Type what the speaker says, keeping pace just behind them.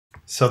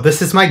So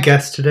this is my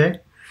guest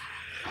today.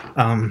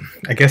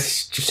 I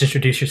guess just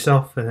introduce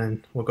yourself and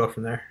then we'll go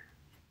from there.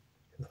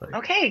 Like,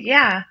 Okay,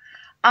 yeah.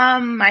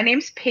 My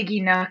name's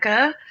Piggy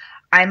Naka.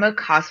 I'm a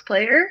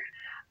cosplayer.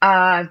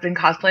 I've been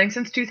cosplaying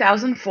since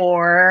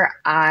 2004.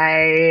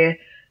 I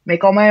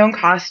make all my own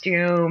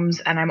costumes,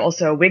 and I'm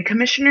also a wig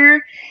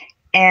commissioner.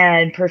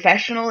 And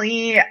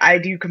professionally, I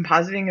do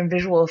compositing and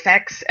visual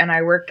effects, and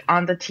I worked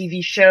on the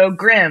TV show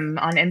Grimm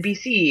on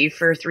NBC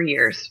for 3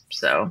 years.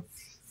 So,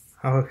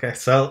 okay,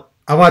 so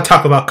I want to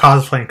talk about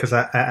cosplaying because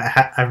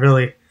I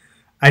really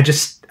I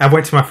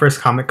went to my first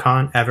Comic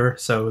Con ever,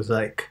 so it was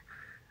like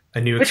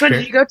a new which one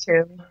did experience. you go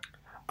to?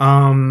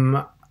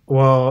 Um,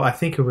 well, I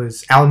think it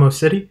was Alamo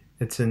City.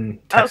 It's in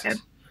Oh, okay.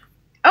 Texas,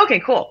 Okay,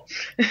 cool.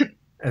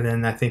 and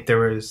then I think there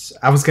was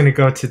I was gonna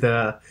go to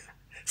the.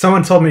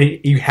 Someone told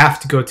me you have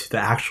to go to the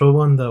actual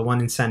one, the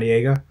one in San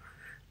Diego.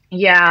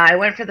 Yeah, I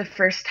went for the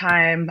first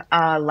time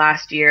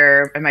last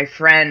year, and my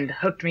friend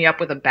hooked me up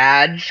with a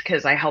badge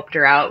because I helped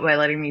her out by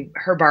letting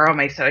her borrow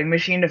my sewing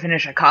machine to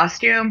finish a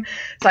costume.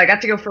 So I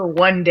got to go for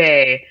 1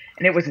 day,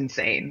 and it was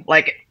insane.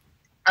 Like,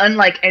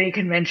 unlike any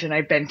convention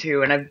I've been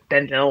to, and I've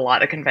been to a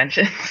lot of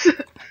conventions.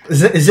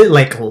 Is it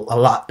like a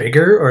lot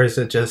bigger or is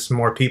it just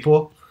more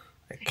people?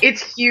 Like,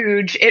 It's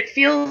huge. It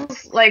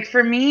feels like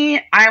for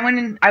me,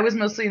 I was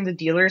mostly in the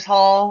dealer's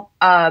hall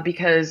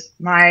because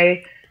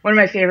my one of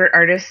my favorite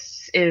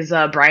artists is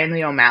Brian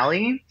Lee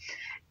O'Malley,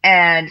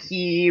 and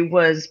he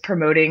was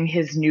promoting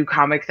his new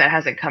comic that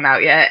hasn't come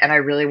out yet, and I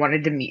really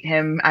wanted to meet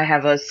him. I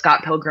have a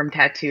Scott Pilgrim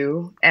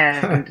tattoo,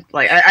 and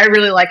like I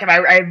really like him.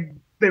 I've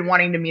been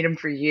wanting to meet him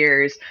for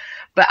years,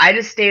 but I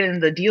just stayed in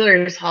the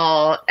dealer's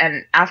hall,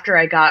 and after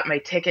I got my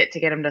ticket to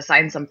get him to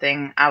sign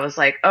something, I was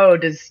like, "Oh,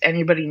 does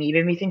anybody need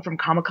anything from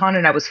Comic Con?"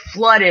 And I was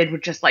flooded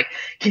with just like,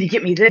 "Can you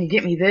get me this? Can you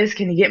get me this?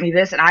 Can you get me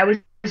this?" And I was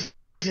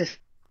just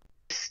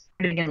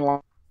sitting in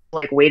line,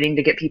 like waiting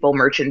to get people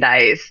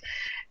merchandise,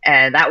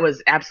 and that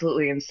was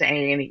absolutely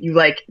insane. You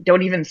like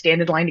don't even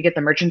stand in line to get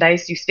the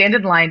merchandise. You stand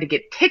in line to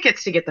get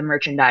tickets to get the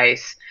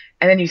merchandise,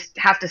 and then you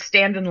have to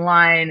stand in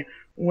line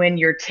when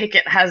your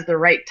ticket has the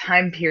right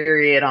time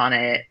period on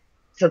it.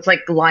 So it's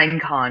like line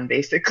con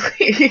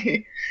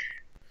basically.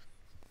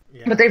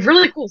 But yeah. they've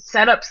really cool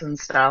setups and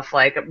stuff.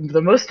 Like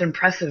the most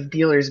impressive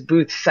dealers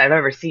booths I've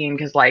ever seen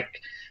because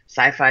like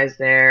Sci-Fi's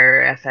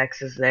there,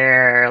 FX is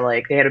there.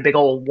 Like they had a big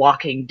old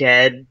Walking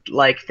Dead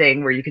like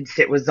thing where you could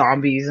sit with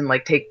zombies and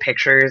like take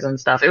pictures and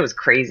stuff. It was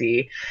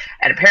crazy.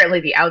 And apparently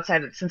the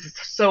outside, since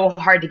it's so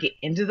hard to get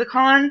into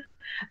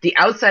the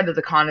outside of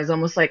the con is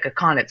almost like a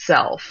con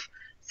itself.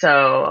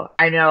 So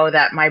I know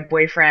that my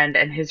boyfriend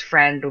and his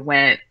friend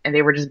went and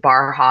they were just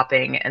bar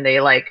hopping and they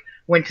like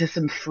went to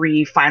some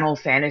free Final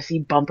Fantasy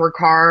bumper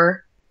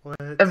car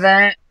What?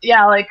 event.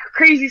 Yeah, like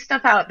crazy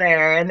stuff out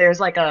there. And there's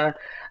like a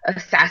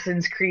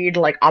Assassin's Creed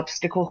like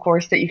obstacle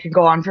course that you can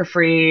go on for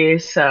free.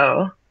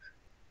 So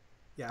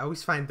Yeah, I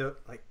always find the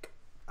like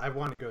I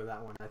want to go to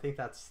that one. I think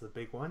that's the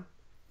big one.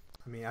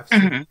 I mean,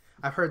 Mhm.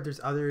 I've heard there's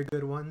other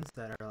good ones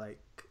that are like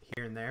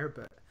here and there,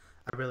 but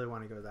I really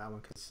want to go to that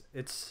one because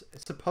it's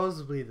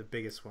supposedly the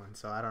biggest one.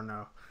 So I don't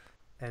know.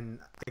 And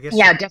I guess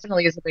Yeah,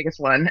 definitely is the biggest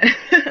one.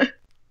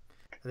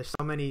 there's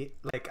so many.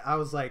 Like I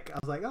was like,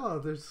 oh,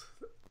 there's.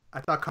 I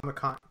thought Comic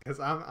Con because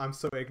I'm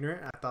so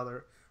ignorant. I thought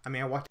there. I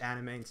mean, I watch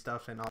anime and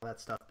stuff and all that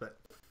stuff, but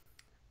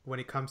when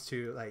it comes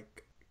to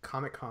like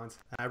Comic Cons,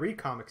 and I read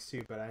comics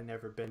too, but I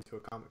never been to a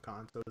Comic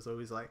Con, so it was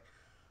always like,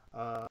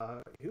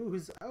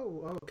 who's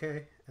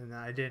okay, and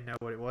I didn't know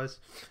what it was.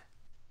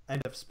 I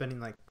ended up spending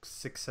like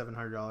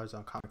 $600-700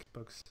 on comic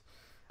books.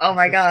 Oh It's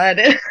my just god.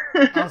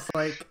 I was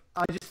like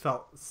I just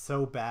felt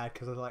so bad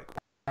because I was like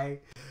I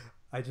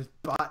I just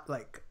bought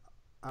like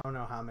I don't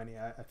know how many.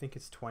 I think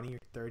it's 20 or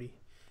 30,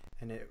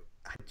 and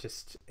it's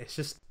just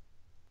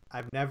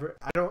I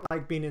don't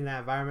like being in that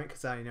environment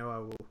because I know I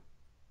will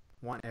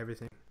want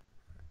everything.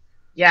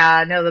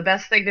 Yeah, no, the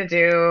best thing to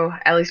do,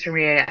 at least for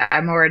me,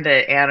 I'm more into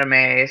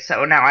anime,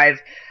 so now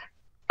I've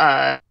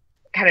uh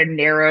kind of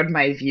narrowed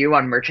my view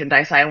on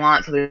merchandise I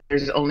want. So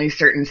there's only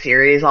certain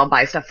series I'll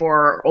buy stuff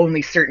for, or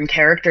only certain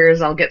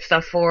characters I'll get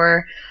stuff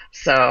for.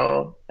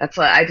 So that's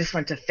what I just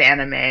went to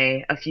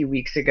Fanime a few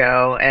weeks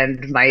ago,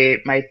 and my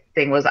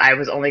thing was I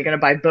was only gonna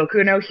buy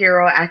Boku no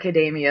Hero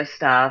Academia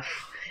stuff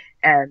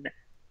and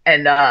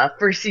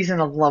first season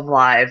of Love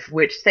Live,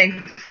 which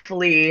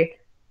thankfully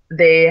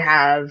they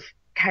have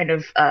kind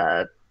of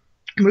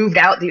moved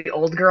out the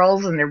old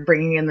girls and they're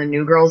bringing in the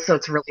new Mm. girls, so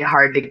it's really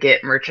hard to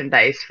get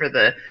merchandise for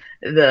the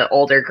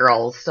older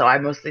girls. So I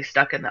mostly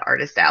stuck in the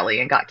artist alley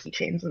and got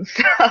keychains and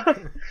stuff.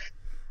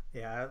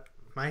 Yeah,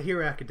 My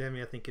Hero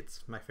Academia. I think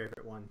it's my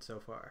favorite one so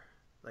far.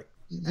 Like,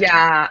 and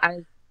Yeah,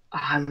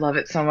 I love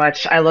it so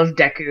much. I love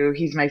Deku.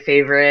 He's my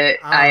favorite.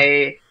 ah,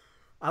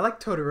 I like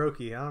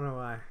Todoroki. I don't know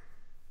why.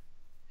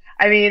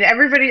 I mean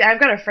everybody. I've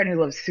got a friend who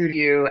loves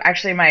Suryu.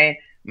 Actually,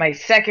 my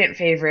second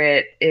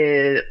favorite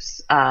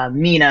is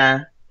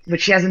Mina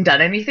but she hasn't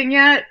done anything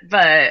yet.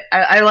 But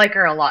I like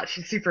her a lot.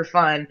 She's super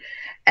fun.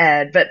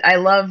 And but I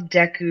love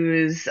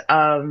Deku's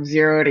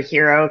zero to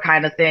hero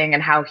kind of thing,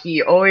 and how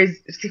he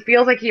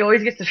feels like he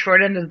always gets the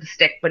short end of the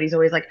stick, but he's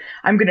always like,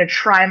 I'm gonna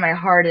try my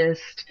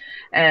hardest,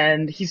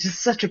 and he's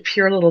just such a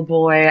pure little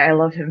boy. I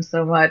love him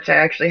so much. I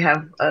actually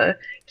have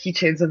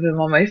keychains of him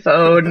on my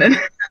phone. And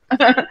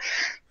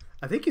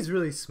I think he's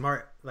really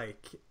smart.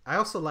 Like I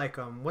also like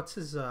what's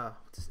his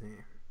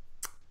name?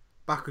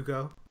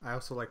 Bakugo. I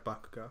also like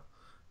Bakugo.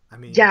 I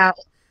mean, yeah,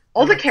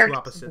 they're all the like two characters.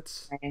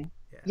 opposites. Yeah.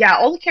 Yeah,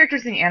 all the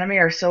characters in the anime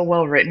are so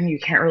well written, you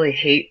can't really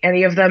hate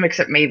any of them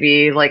except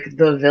maybe like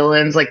the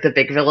villains, like the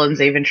big villains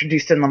they've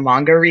introduced in the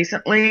manga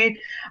recently.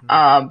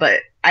 Mhm.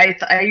 But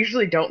I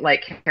usually don't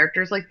like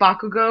characters like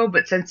Bakugo,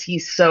 but since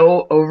he's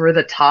so over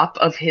the top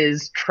of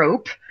his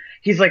trope,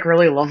 he's like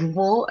really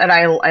lovable, and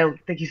I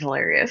think he's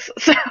hilarious.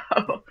 So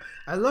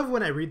I love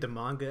when I read the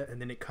manga and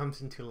then it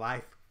comes into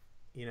life,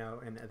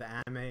 and the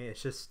anime.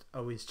 It's just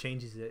always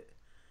changes it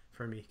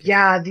for me.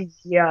 yeah, the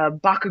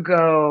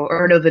Bakugo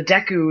or no, the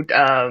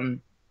Deku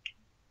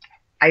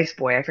Ice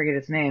Boy, I forget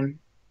his name.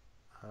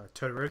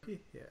 Todoroki.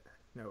 Yeah.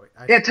 No wait.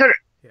 Yeah,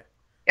 Yeah.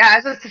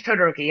 Yeah, it's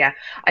Todoroki. Yeah,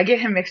 I get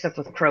him mixed up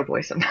with Crow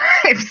Boy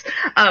sometimes.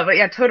 But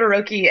yeah,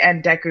 Todoroki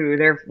and Deku,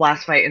 their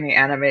last fight in the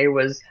anime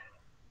was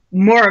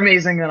more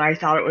amazing than I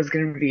thought it was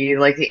going to be.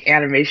 Like the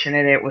animation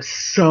in it was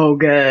so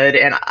good,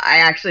 and I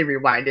actually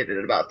rewinded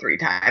it about 3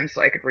 times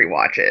so I could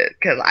rewatch it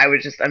because I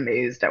was just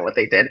amazed at what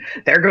they did.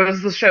 There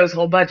goes the show's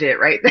whole budget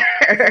right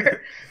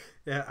there.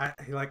 Yeah.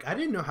 I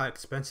didn't know how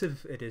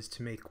expensive it is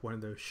to make one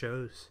of those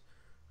shows.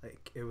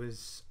 Like it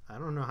was. I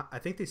don't know. I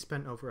think they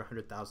spent over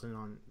 100,000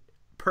 on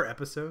per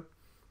episode,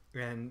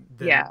 and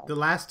then Yeah, the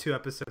last 2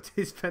 episodes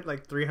they spent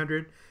like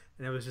 300,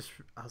 and it was just.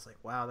 I was like,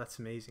 wow, that's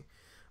amazing.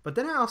 But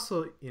then I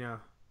also,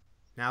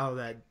 now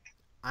that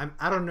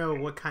I don't know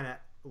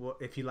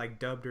if you like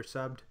dubbed or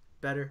subbed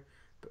better,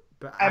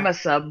 but I'm a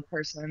sub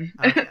person.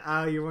 okay,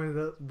 oh, you're one of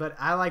the, but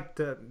I like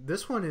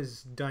this one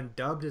is done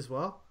dubbed as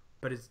well,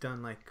 but it's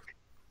done like,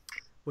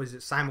 was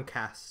it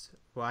simulcast?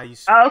 Well, I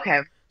used Oh,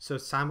 okay. so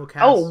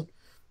simulcast, Oh,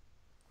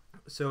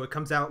 so it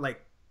comes out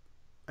like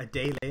a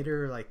day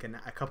later, like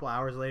a couple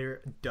hours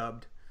later,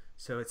 dubbed.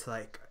 So it's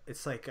like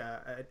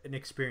an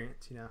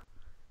experience,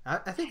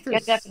 I think yeah,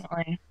 there's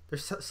definitely.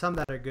 some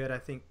that are good. I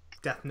think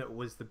Death Note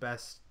was the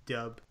best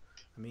dub.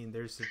 I mean,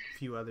 there's a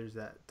few others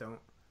that don't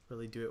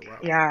really do it well.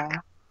 Yeah.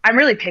 I'm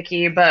really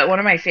picky, but one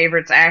of my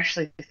favorites, I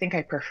actually think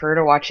I prefer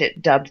to watch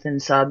it dubbed than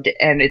subbed,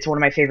 and it's one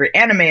of my favorite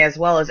anime as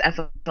well as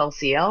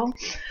FLCL.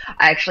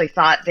 I actually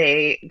thought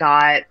they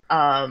got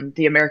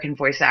the American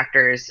voice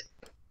actors,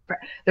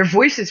 their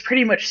voices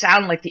pretty much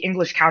sound like the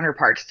English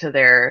counterparts to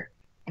their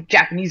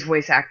Japanese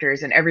voice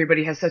actors, and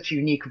everybody has such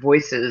unique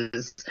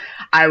voices.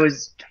 I'm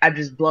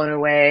just blown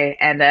away.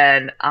 And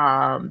then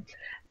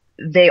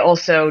they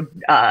also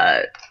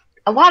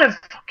a lot of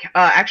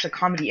actually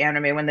comedy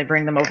anime, when they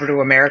bring them over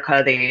to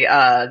America, they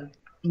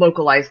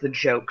localize the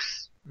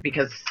jokes Mhm.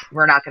 because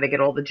we're not going to get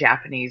all the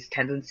Japanese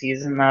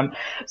tendencies in them.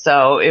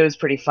 So it was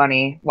pretty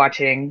funny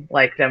watching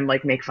like them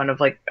like make fun of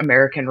like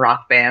American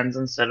rock bands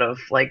instead of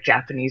like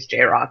Japanese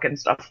J rock and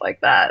stuff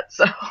like that.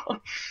 So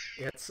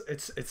Yeah,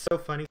 it's so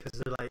funny because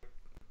they're like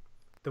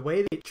the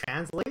way they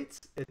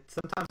translates. It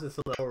sometimes it's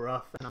a little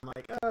rough, and I'm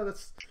like, oh,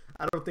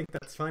 I don't think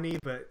that's funny,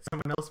 but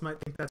someone else might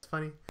think that's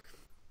funny.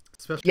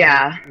 Especially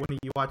yeah, when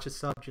you watch a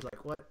sub, you're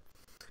like, what?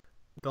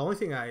 The only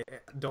thing I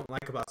don't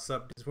like about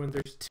subbed is when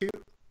there's two.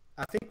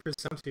 I think for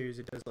some series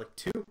it does like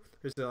two.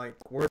 There's the like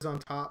words on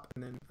top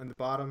and then on the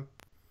bottom.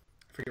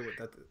 I forget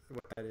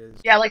what that is.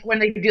 yeah, like when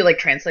they do like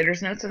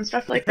translators notes and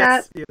stuff like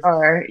that. Yes, yes.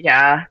 Or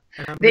yeah,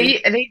 And I'm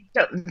reading. they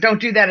don't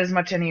do that as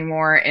much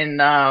anymore in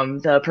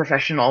the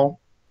professional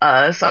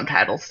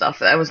subtitle stuff.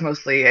 That was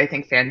mostly, I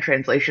think, fan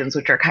translations,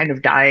 which are kind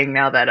of dying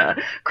now that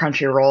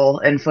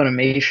Crunchyroll and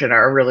Funimation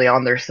are really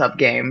on their sub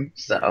game. Yeah,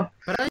 So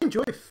but I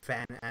enjoy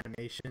fan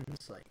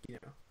animations, like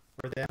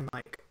for them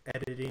like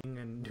editing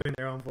and doing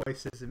their own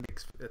voices.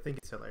 I think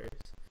it's hilarious.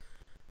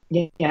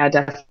 yeah,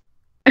 definitely.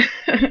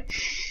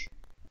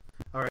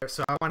 All right,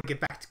 so I want to get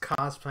back to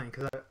cosplaying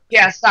because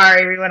Yeah,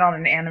 sorry, we went on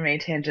an anime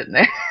tangent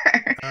there.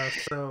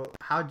 so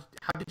how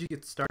did you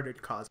get started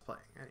cosplaying,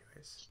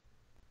 anyways?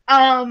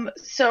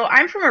 So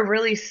I'm from a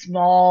really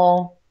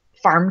small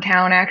farm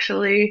town,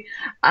 actually.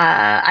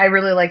 I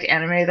really liked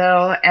anime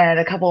though, and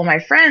a couple of my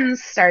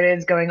friends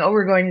started going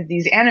to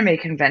these anime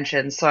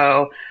conventions.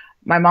 So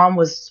my mom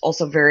was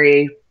also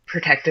very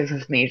protective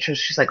of me. So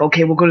she's like,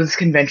 okay, we'll go to this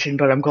convention,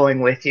 but I'm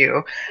going with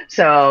you.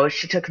 So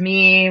she took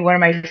me, one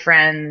of my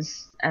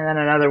friends, and then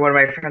another one of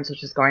my friends was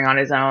just going on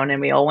his own,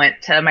 and we all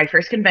went to my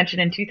first convention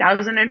in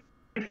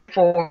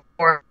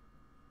 2004.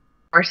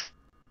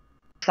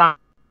 Con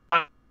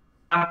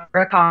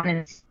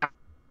and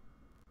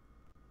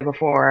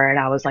before, and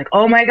I was like,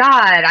 oh my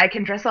god, I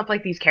can dress up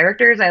like these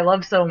characters I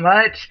love so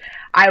much.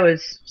 I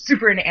was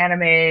super into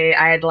anime.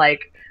 I had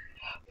like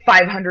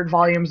 500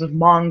 volumes of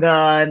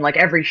manga and like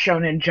every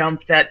Shonen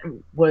Jump that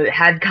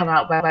had come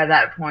out by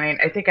that point.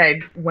 I think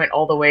I went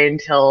all the way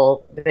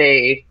until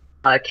they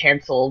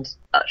canceled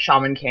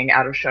Shaman King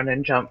out of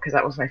Shonen Jump because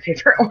that was my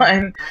favorite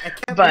one. I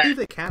can't But believe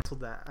they canceled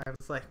that. I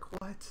was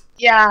like, what?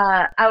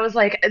 yeah, I was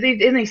like,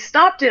 they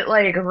stopped it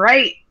like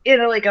right in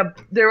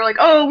they were like,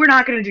 oh, we're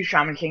not gonna do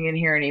Shaman King in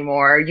here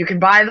anymore. You can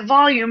buy the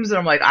volumes, and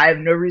I'm like, I have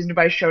no reason to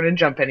buy Shonen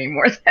Jump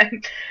anymore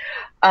then.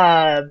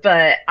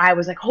 But I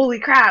was like, holy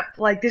crap,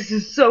 like this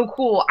is so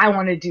cool. I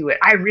want to do it.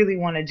 I really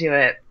want to do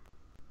it.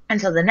 And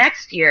so the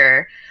next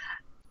year,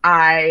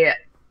 I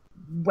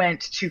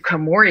went to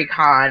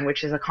KomoriCon,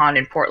 which is a con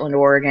in Portland,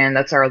 Oregon.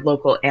 That's our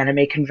local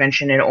anime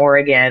convention in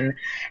Oregon.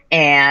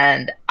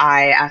 And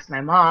I asked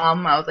my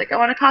mom, I was like, I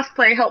want to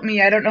cosplay, help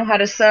me, I don't know how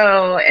to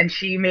sew. And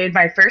she made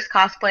my first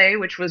cosplay,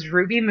 which was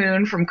Ruby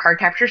Moon from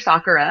Cardcaptor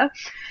Sakura.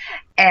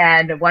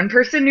 And one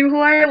person knew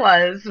who I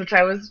was, which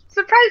I was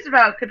surprised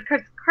about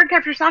because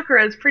Cardcaptor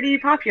Sakura is pretty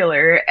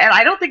popular. And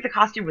I don't think the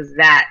costume was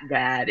that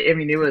bad. I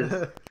mean, it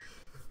was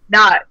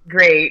not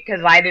great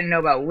because I didn't know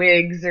about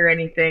wigs or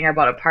anything. I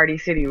bought a Party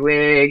City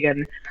wig,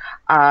 and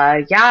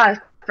yeah,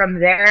 from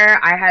there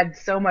I had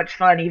so much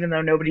fun even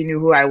though nobody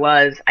knew who I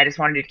was. I just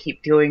wanted to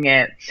keep doing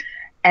it.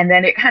 And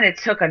then it kind of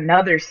took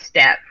another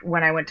step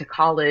when I went to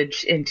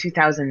college in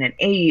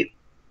 2008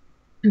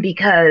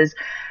 because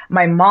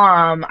my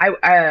mom,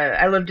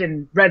 I lived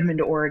in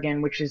Redmond,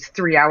 Oregon, which is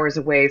 3 hours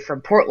away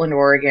from Portland,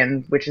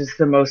 Oregon, which is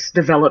the most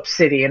developed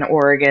city in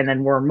Oregon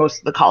and where most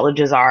of the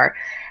colleges are.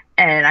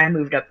 And I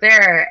moved up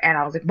there, and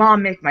I was like,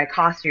 Mom, make my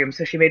costume.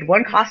 So she made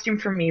one costume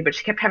for me, but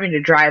she kept having to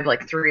drive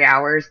like 3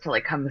 hours to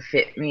like come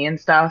fit me and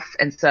stuff.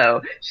 And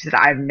so she said,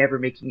 I'm never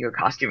making you a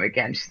costume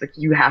again. She's like,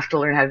 you have to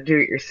learn how to do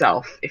it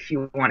yourself if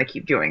you want to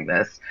keep doing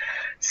this.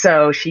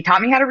 So she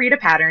taught me how to read a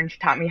pattern. She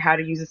taught me how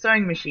to use a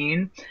sewing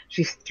machine.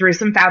 She threw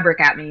some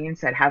fabric at me and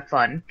said, have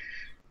fun.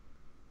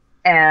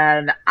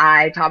 And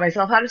I taught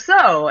myself how to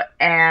sew,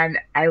 and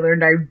I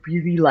learned I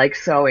really like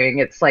sewing.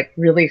 It's like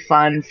really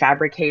fun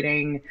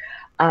fabricating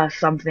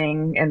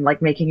something and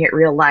like making it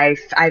real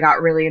life. I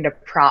got really into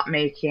prop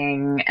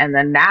making, and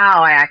then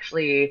now I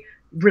actually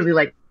really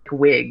like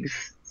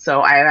wigs.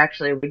 So I'm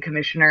actually a wig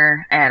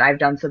commissioner, and I've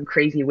done some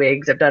crazy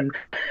wigs. I've done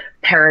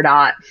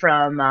Peridot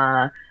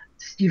from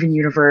Steven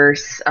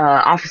Universe,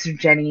 Officer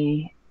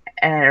Jenny,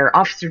 or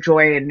Officer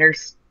Joy, and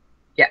Nurse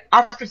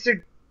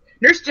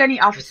Jenny,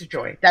 Officer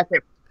Joy. That's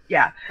it.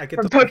 Yeah. I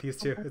get the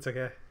confused too. It's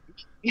okay.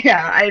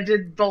 Yeah, I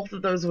did both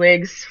of those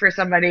wigs for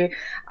somebody.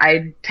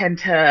 I tend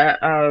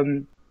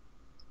to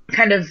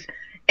kind of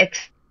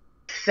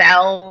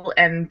excel,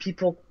 and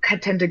people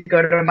tend to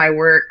go to my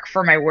work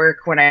for my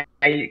work when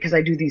because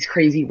I do these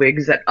crazy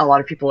wigs that a lot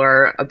of people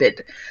are a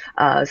bit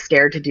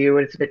scared to do,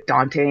 and it's a bit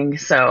daunting.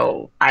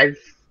 So I've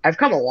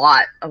come a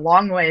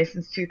long way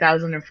since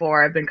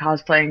 2004. I've been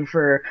cosplaying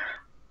for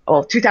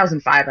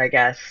 2005, I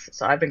guess.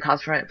 So I've been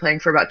cosplaying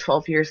for about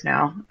 12 years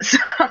now.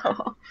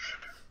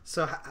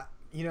 So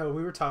you know,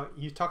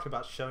 you talked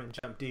about Shonen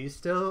Jump. Do you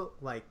still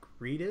like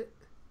read it?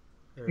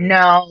 Or...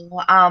 No,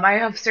 I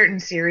have certain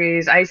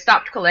series. I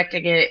stopped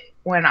collecting it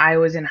when I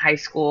was in high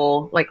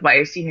school, like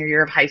my senior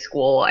year of high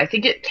school. I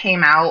think it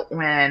came out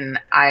when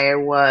I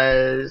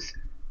was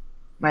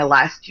my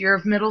last year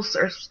of middle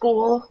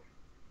school,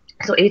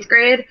 so 8th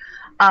grade.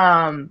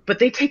 But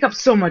they take up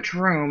so much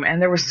room,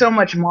 and there was so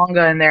much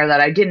manga in there that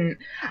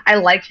I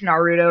liked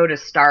Naruto to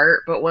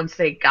start, but once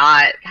they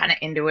got kind of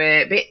into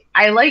it,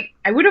 I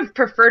would have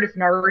preferred if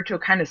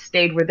Naruto kind of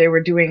stayed where they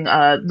were doing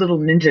little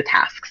ninja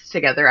tasks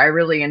together. I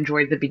really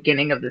enjoyed the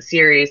beginning of the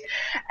series.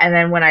 And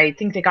then when I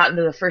think they got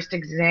into the first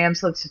exam,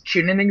 so it's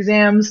Chunin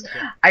exams,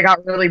 I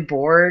got really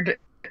bored.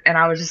 And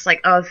I was just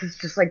like, oh, this is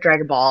just like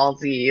Dragon Ball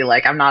Z.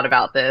 Like, I'm not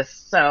about this.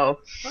 So.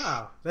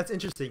 Wow, that's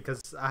interesting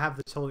because I have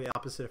the totally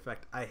opposite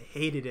effect. I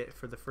hated it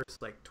for the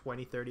first like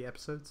 20, 30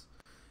 episodes.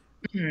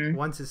 Mm-hmm.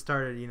 Once it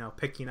started, you know,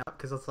 picking up,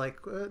 because it's like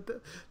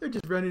they're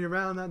just running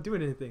around, not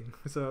doing anything.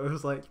 So it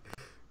was like,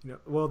 you know,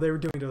 well, they were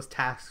doing those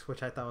tasks,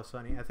 which I thought was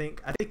funny. I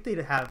think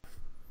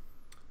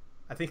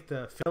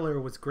the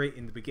filler was great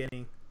in the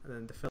beginning, and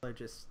then the filler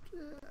just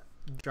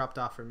dropped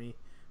off for me.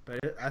 But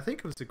I think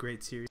it was a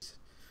great series.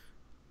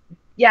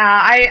 Yeah,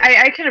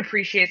 I can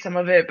appreciate some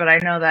of it, but I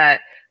know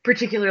that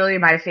particularly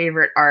my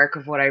favorite arc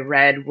of what I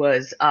read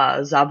was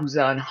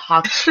Zabuza and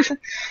Haku.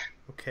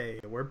 Okay,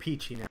 we're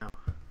peachy now.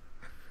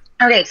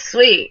 Okay,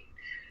 sweet.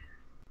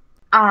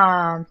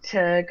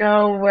 To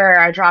go where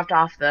I dropped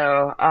off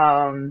though,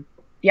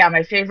 yeah,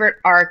 my favorite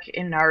arc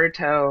in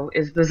Naruto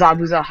is the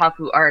Zabuza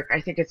Haku arc.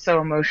 I think it's so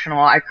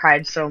emotional. I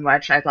cried so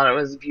much. I thought it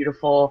was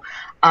beautiful.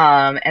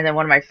 And then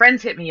one of my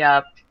friends hit me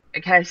up.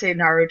 Can I say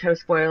Naruto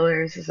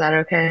spoilers? Is that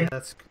okay?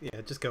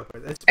 Yeah, just go for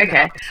it. It's been okay.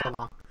 out so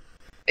long.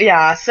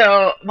 Yeah,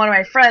 so one of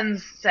my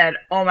friends said,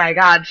 oh my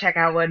god, check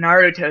out what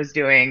Naruto's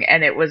doing.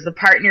 And it was the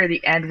part near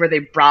the end where they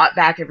brought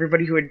back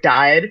everybody who had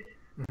died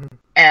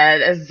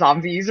and as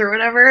zombies or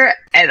whatever.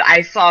 And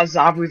I saw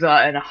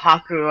Zabuza and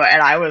Haku,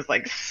 and I was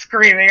like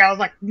screaming. I was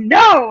like,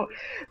 no!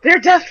 Their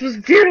death was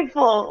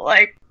beautiful!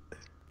 Like,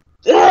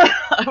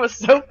 I was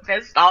so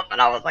pissed off,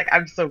 and I was like,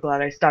 I'm so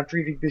glad I stopped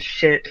reading this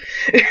shit.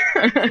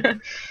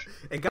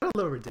 It got a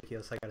little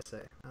ridiculous, I gotta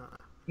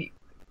say.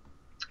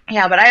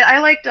 Yeah, but I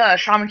liked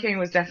Shaman King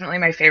was definitely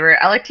my favorite.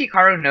 I liked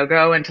Hikaru no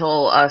Go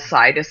until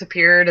Sai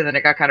disappeared, and then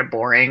it got kind of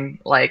boring.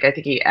 Like I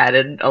think he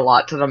added a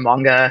lot to the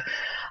manga.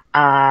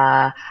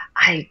 I'm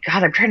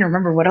trying to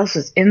remember what else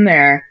was in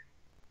there.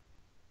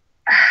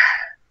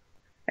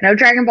 I know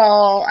Dragon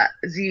Ball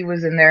Z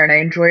was in there, and I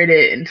enjoyed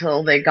it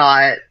until they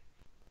got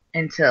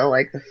into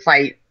like the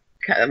fight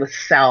kind of with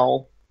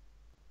Cell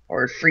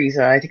or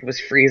Frieza. I think it was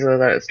Frieza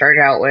that it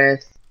started out with.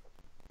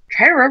 I'm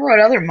trying to remember what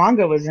other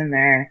manga was in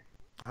there.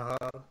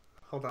 Uh,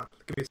 Hold on.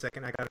 Give me a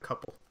second. I got a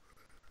couple.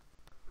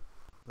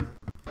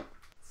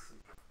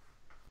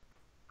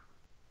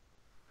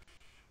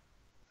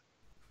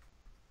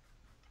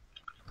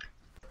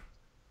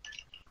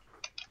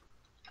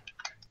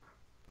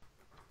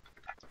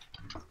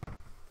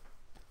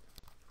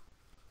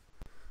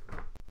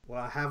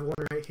 Well, I have one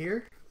right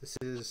here. This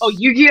is. Oh,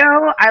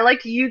 Yu-Gi-Oh! I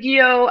liked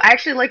Yu-Gi-Oh! I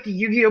actually liked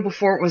Yu-Gi-Oh!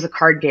 Before it was a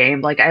card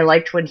game. Like, I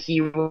liked when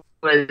he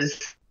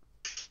was,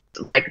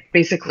 like,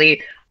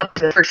 basically up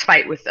to the first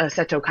fight with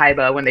Seto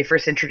Kaiba when they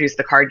first introduced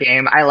the card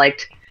game. I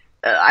liked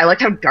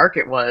how dark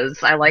it was.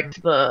 I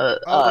liked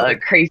the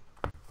crazy.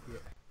 Yeah.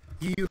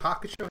 Yu Yu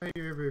Hakusho. Have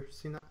you ever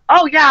seen that?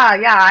 Oh yeah.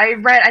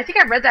 I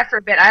think I read that for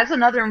a bit. That's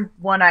another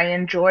one I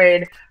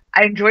enjoyed.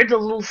 I enjoyed the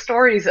little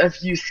stories of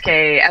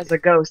Yusuke as a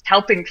ghost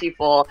helping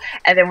people,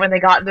 and then when they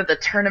got into the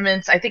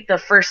tournaments, I think the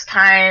first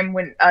time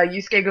when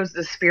Yusuke goes to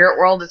the spirit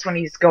world is when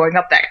he's going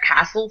up that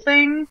castle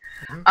thing,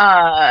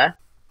 Mm-hmm.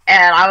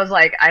 and I was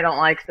like, I don't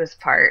like this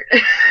part.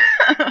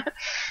 Yeah,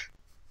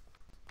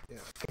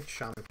 I think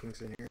Shaman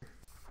King's in here.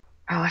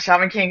 Oh,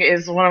 Shaman King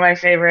is one of my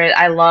favorite.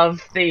 I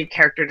love the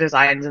character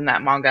designs in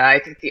that manga. I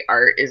think the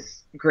art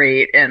is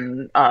great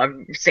and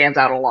stands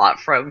out a lot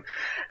from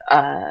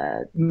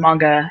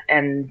manga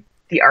and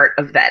the art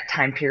of that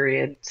time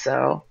period.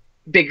 So,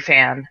 big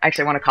fan. I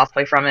actually want to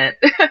cosplay from it.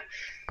 Yeah,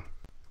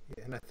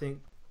 and I think,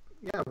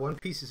 yeah, One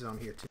Piece is on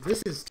here too.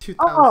 This is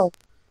 2000. Oh,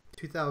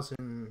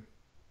 2000.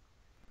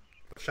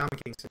 Shaman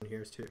King's in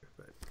here too.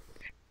 But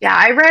yeah,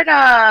 I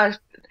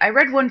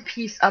read One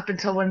Piece up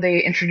until when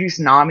they introduced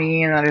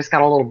Nami, and I just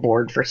got a little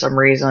bored for some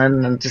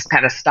reason and just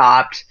kind of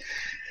stopped.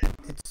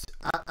 it's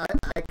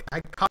I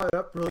caught it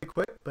up really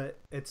quick, but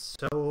it's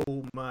so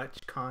much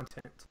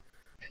content.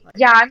 Like,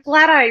 Yeah, I'm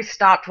glad I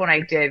stopped when I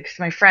did because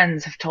my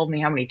friends have told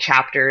me how many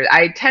chapters.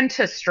 I tend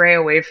to stray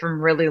away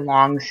from really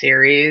long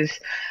series,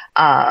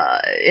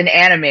 in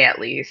anime at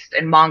least.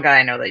 In manga,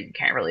 I know that you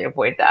can't really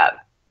avoid that,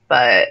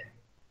 but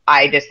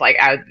I just like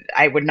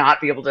I would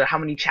not be able to. How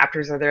many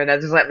chapters are there?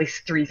 There's at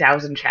least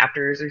 3,000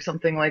 chapters or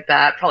something like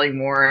that. Probably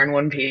more in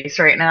One Piece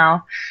right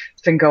now.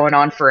 It's been going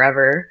on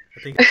forever. I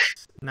think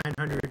it's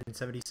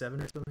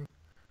 977 or something.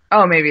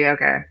 Oh, maybe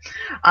okay.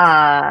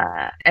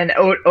 And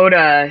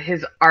Oda,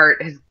 his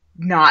art has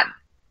not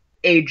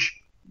aged.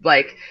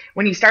 Like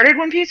when he started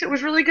One Piece, it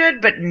was really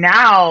good, but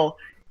now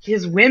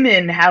his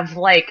women have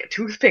like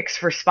toothpicks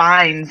for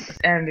spines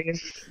and they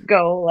just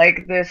go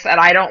like this, and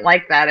I don't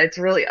like that. It's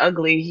really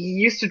ugly. He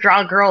used to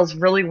draw girls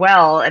really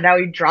well, and now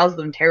he draws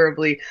them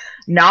terribly.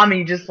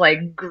 Nami just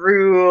like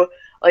grew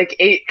like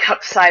 8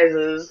 cup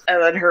sizes,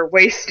 and then her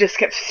waist just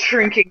kept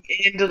shrinking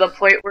into the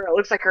point where it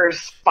looks like her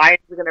spine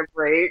is gonna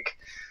break.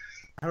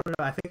 I don't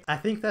know. I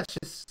think that's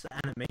just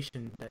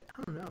animation. That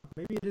I don't know.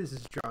 Maybe it is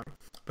his drawing,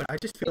 but I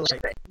just feel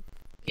like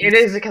It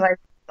is because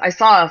I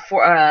saw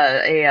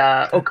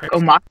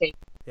Omake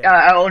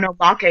yeah.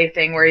 Onomake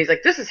thing where he's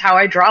like, "This is how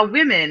I draw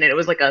women," and it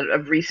was like a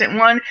recent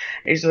one.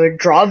 He's like,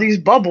 "Draw these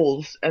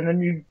bubbles, and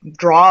then you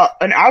draw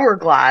an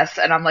hourglass,"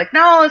 and I'm like,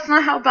 "No, it's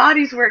not how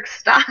bodies work.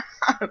 Stop."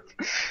 I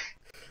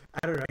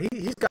don't know.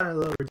 He's gotten a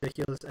little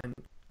ridiculous, and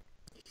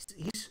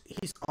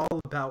he's all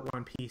about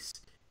One Piece.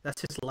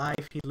 That's his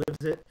life. He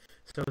lives it.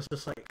 So it's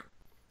just like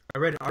I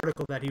read an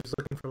article that he was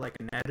looking for like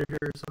an editor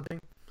or something,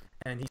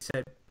 and he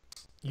said,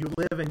 "You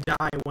live and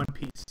die in One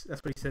Piece."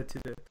 That's what he said to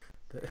the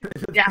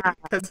Yeah,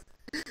 because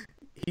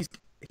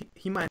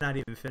he might not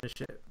even finish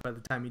it by the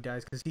time he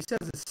dies because he says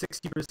it's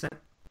 60%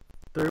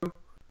 through.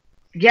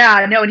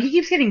 yeah, no, and he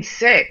keeps getting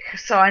sick.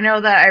 So I know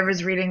that I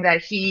was reading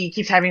that he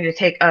keeps having to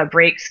take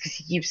breaks because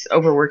he keeps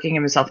overworking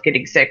himself,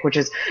 getting sick, which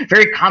is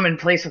very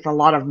commonplace with a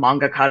lot of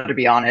mangaka. To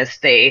be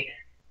honest, it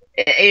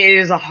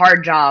is a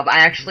hard job. I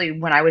actually,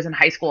 when I was in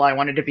high school, I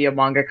wanted to be a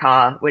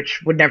mangaka,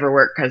 which would never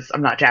work because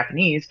I'm not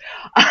Japanese.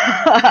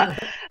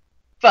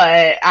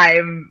 But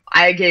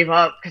I gave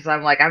up because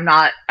I'm like I'm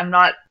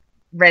not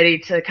ready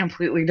to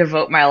completely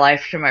devote my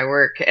life to my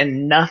work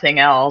and nothing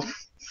else.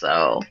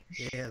 So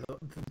Yeah,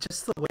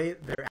 just the way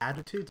their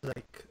attitudes.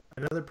 Like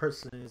another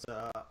person is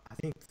I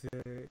think I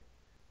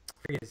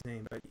forget his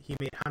name, but he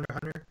made Hunter x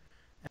Hunter,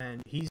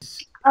 and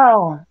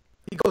oh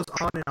he goes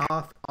on and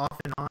off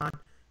and on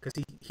because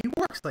he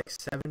works like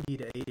 70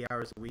 to 80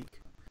 hours a week,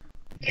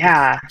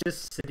 yeah,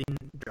 just sitting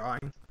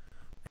drawing,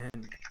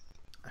 and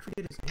I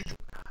forget his name.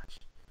 Gosh,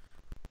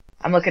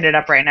 I'm looking it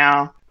up right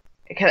now.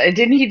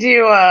 Didn't he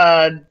do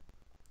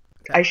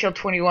Ice Shield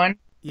 21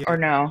 yeah, or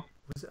no?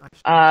 was it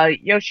actually?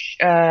 Yosh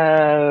He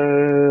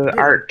did,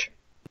 art.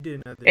 he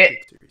did another It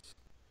kid series.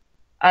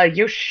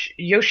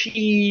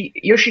 Yoshihiro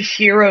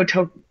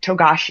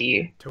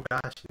Togashi.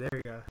 Togashi, there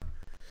you go.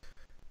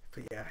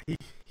 But yeah,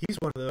 he's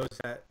one of those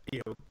that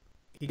he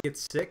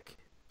gets sick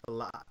a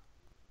lot.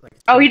 Like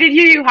Oh, he did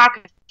Yu Yu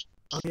Hakusho.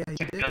 oh yeah, he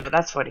did.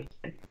 That's what he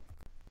did.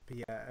 But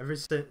yeah, ever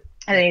since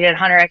And then he did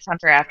Hunter x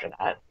Hunter after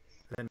that.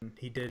 then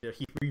he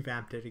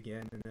revamped it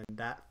again, and then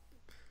that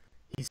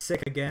he's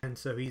sick again,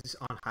 so he's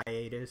on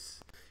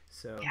hiatus.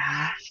 So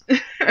Yeah,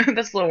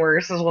 that's the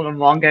worst. This is one of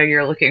manga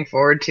you're looking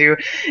forward to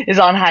is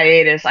on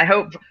hiatus. I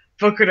hope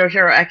Boku no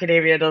Hero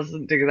Academia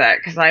doesn't do that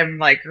because I'm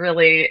like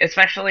really,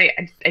 especially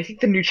I think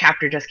the new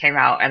chapter just came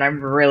out and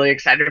I'm really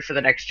excited for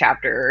the next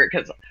chapter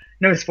because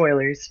no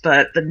spoilers,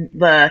 but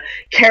the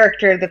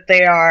character that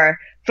they are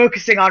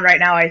focusing on right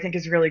now I think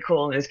is really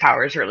cool and his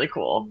power is really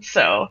cool.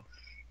 So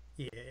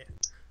yeah.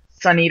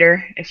 Sun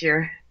Eater, if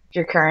you're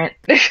current.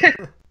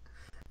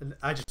 And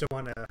I just don't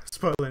want to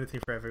spoil anything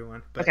for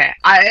everyone. But, Okay,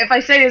 if I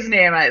say his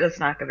name, that's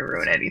not going to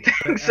ruin anything.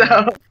 but, So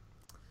but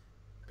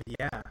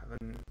yeah,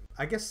 and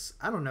I guess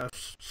I don't know.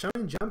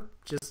 Shonen Jump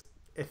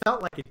it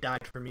felt like it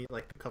died for me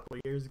like a couple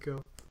of years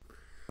ago.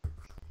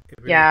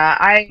 yeah,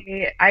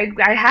 I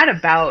had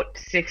about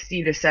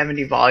 60 to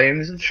 70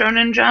 volumes of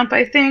Shonen Jump,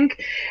 I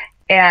think.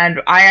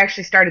 And I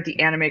actually started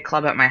the anime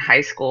club at my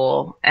high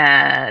school,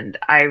 and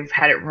I've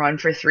had it run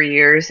for 3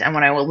 years. And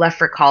when I left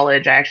for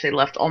college, I actually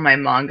left all my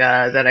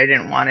manga that I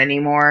didn't want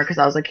anymore because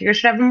I was like, you guys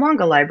should have a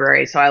manga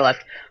library. So I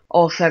left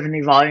all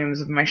 70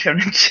 volumes of my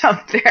Shonen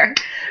Jump there.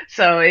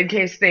 So in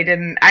case they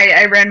didn't,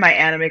 I ran my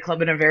anime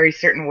club in a very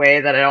certain way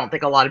that I don't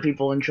think a lot of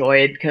people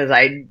enjoyed because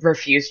I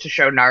refused to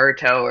show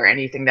Naruto or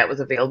anything that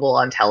was available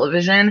on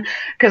television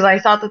because I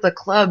thought that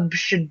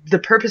the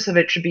purpose of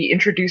it should be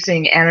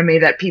introducing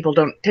anime that people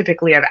don't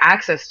typically have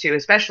access to,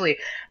 especially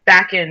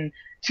back in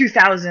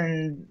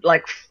 2000,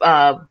 like,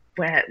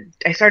 when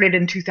I started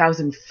in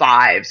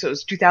 2005, so it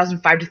was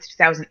 2005 to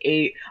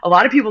 2008. A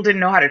lot of people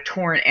didn't know how to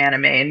torrent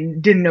anime and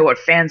didn't know what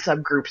fan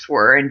subgroups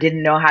were and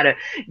didn't know how to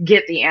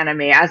get the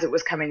anime as it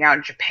was coming out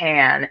in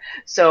Japan.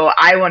 So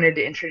I wanted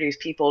to introduce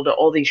people to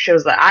all these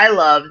shows that I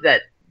love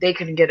that they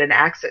couldn't get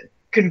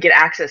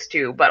access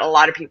to, but a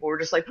lot of people were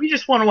just like, we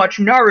just want to watch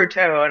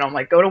Naruto, and I'm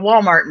like, go to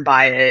Walmart and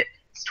buy it.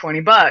 It's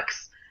 $20.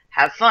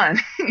 Have fun.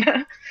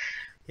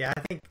 Yeah,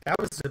 I think that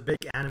was a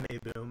big anime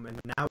boom, and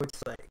now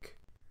it's like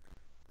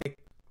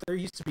there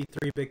used to be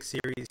three big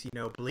series,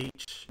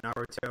 Bleach,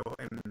 Naruto,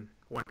 and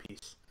One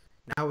Piece.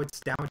 Now it's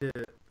down to,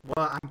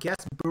 well, I guess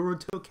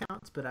Boruto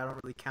counts, but I don't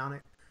really count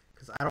it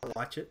because I don't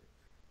watch it.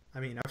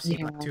 I mean, I've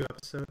seen like 2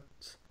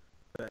 episodes,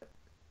 but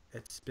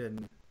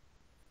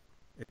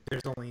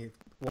there's only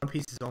One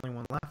Piece is the only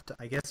one left.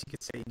 I guess you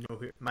could say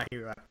My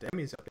Hero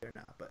Academia is up there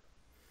now, but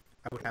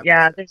I would have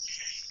Yeah, to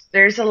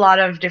there's a lot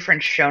of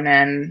different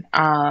shonen.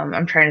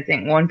 I'm trying to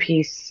think. One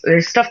Piece.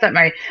 There's stuff that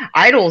my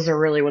idols are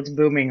really what's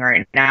booming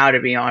right now,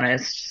 to be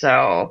honest.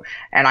 So,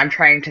 and I'm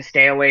trying to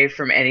stay away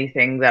from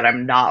anything that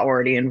I'm not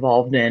already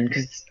involved in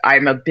because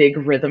I'm a big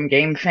rhythm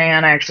game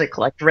fan. I actually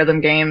collect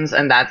rhythm games,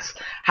 and that's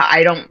how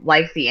I don't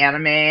like the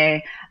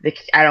anime.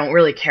 I don't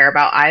really care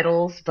about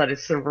idols, but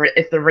if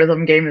the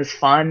rhythm game is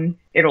fun,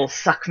 it'll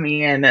suck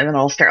me in, and then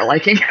I'll start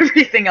liking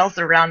everything else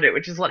around it,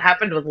 which is what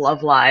happened with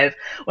Love Live.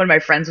 One of my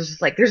friends was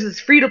just like, there's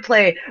this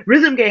free-to-play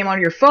rhythm game on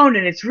your phone,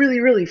 and it's really,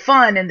 really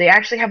fun, and they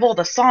actually have all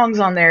the songs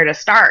on there to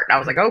start. And I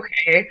was like,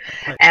 okay.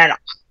 And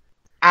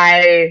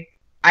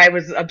I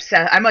was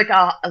obsessed. I'm like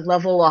a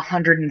level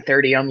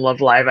 130 on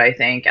Love Live, I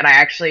think. And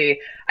I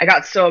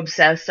got so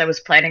obsessed. I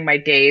was planning my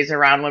days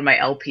around when my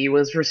LP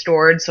was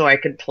restored so I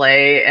could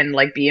play and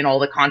like be in all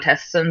the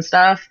contests and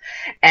stuff.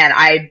 And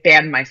I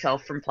banned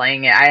myself from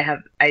playing it.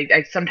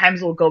 I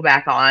sometimes will go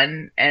back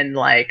on and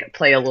like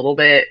play a little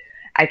bit.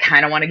 I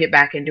kind of want to get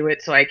back into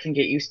it so I can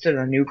get used to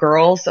the new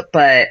girls,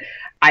 but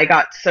I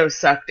got so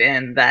sucked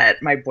in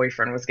that my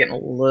boyfriend was getting a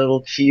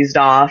little cheesed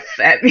off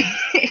at me.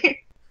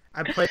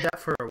 I played that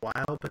for a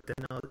while, but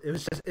then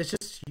it's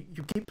just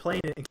you keep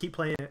playing it and keep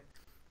playing it,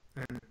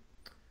 and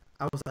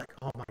I was like,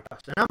 oh my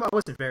gosh, and I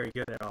wasn't very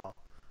good at all.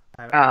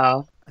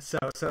 So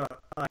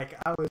like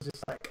I was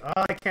just like,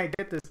 oh, I can't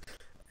get this,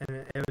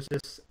 and it was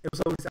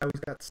always I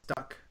always got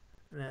stuck,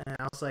 and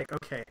I was like,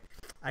 okay,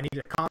 I need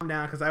to calm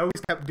down because I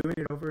always kept doing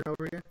it over and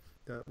over again,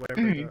 the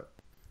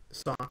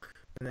song,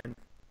 and then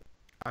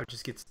I would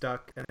just get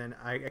stuck, and then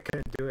I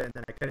couldn't do it, and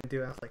then I couldn't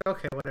do it. I was like,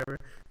 okay, whatever.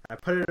 I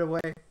put it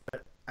away,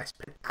 but I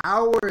spent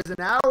hours and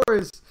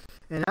hours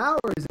and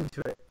hours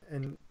into it,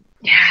 and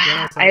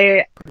yeah, put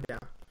it down.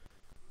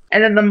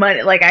 And then the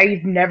money, like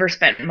I've never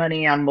spent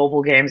money on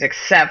mobile games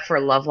except for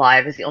Love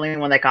Live is the only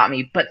one that got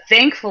me. But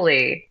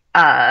thankfully,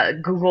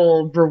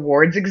 Google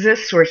Rewards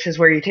exists, which is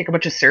where you take a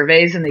bunch of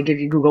surveys and they give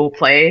you Google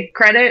Play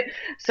credit.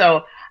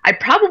 So I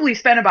probably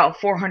spent about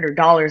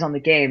 $400 on the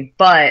game,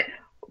 but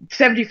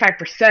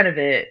 75% of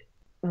it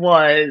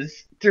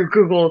was through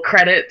Google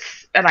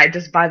credits, and I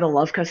just buy the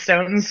Loveka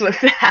stones with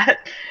that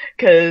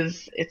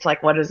because it's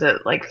like, what is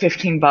it, like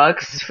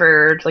 $15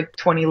 for like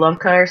 20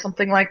 Loveka or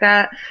something like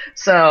that.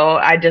 So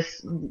I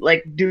just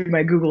like do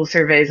my Google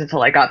surveys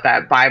until I got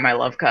that, buy my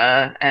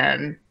Loveka,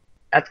 and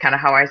that's kind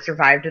of how I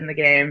survived in the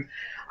game.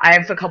 I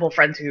have a couple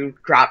friends who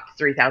dropped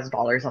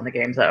 $3,000 on the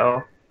game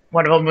though.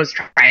 One of them was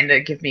trying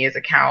to give me his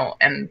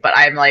account, but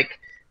I'm like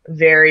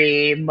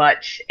very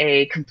much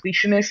a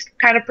completionist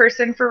kind of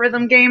person for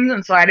rhythm games,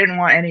 and so I didn't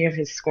want any of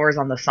his scores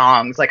on the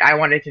songs. Like I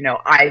wanted to know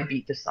I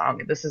beat the song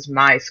and this is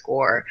my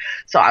score.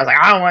 So I was like,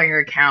 I don't want your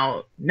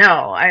account.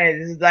 No,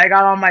 I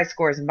got all my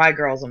scores and my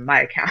girls on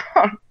my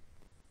account.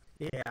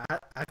 Yeah,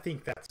 I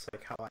think that's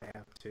like how I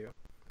am too.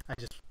 I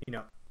just,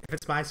 if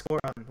it's my score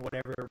on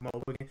whatever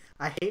mobile game,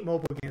 I hate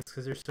mobile games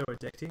because they're so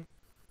addicting.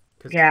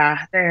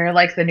 Yeah, they're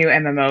like the new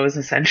MMOs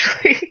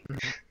essentially.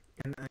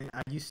 And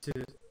I used to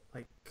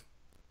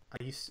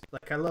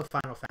I love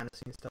Final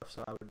Fantasy and stuff,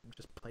 so I would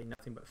just play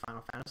nothing but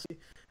Final Fantasy.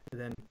 And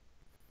then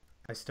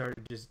I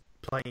started just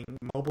playing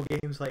mobile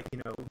games like,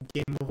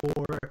 Game of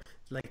War.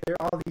 Like, there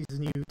are all these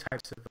new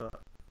types of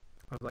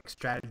like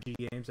strategy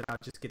games, and I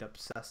would just get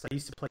obsessed. I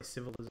used to play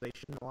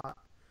Civilization a lot.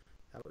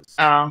 That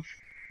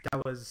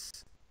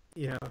was,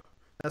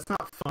 that's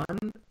not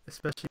fun,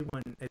 especially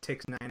when it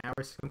takes 9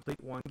 hours to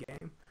complete one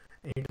game,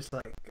 and you're just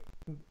like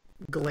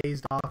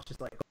glazed off, just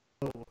like,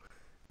 oh,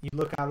 you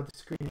look out of the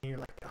screen and you're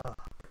like, oh,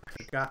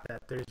 I forgot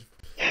that there's,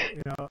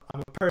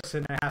 I'm a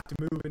person, I have to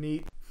move and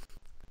eat,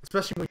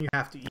 especially when you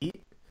have to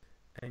eat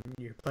and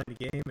you're playing a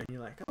game and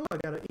you're like, oh, I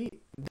gotta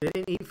eat.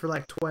 Didn't eat for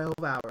like 12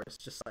 hours,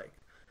 just like,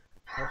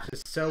 I was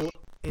just so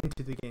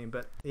into the game.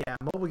 But yeah,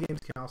 mobile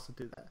games can also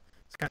do that.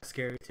 It's kind of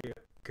scary too,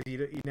 because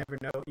you never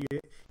know, you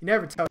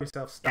never tell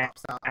yourself stop.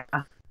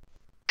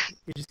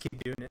 You just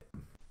keep doing it.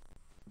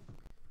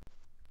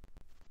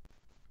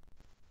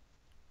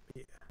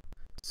 Yeah.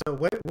 So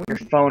when your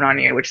phone on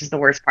you, which is the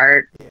worst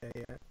part. Yeah,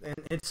 and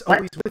it's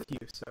always with you.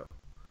 So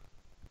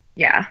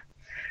yeah,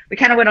 we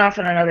kind of went off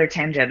on another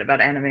tangent about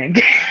anime and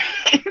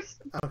games.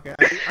 Okay,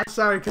 I'm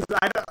sorry because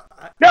I don't.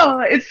 No,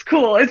 it's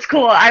cool. It's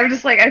cool. I was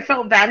just like, I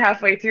felt bad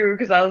halfway through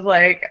because I was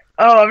like,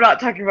 oh, I'm not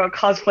talking about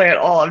cosplay at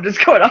all. I'm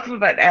just going off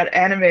about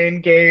anime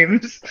and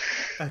games.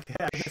 Okay,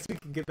 I guess we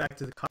can get back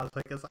to the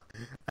cosplay because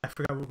I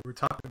forgot what we were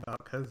talking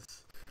about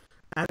because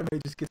anime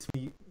just gets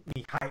me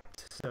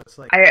hyped. So it's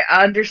like I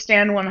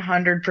understand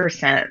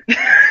 100%.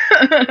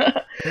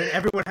 And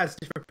everyone has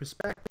different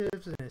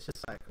perspectives, and it's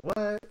just like,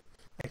 what?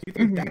 Like, you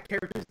think that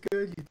character's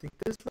good? You think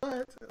this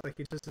what? Like,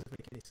 it just doesn't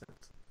make any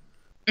sense.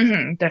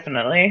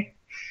 Definitely.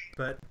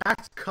 But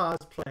back to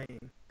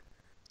cosplaying.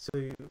 So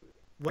you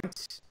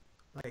went,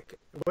 like,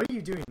 what are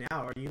you doing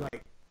now? Are you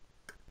like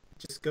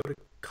just go to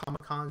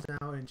Comic Cons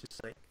now and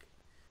just like,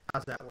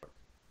 how's that work?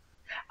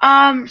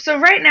 So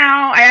right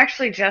now I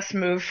actually just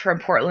moved from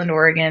Portland,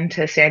 Oregon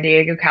to San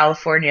Diego,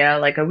 California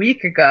like a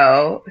week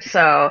ago.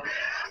 So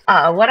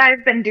what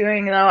I've been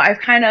doing though,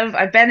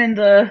 I've been in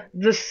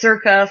the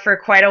circa for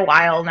quite a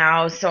while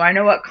now, so I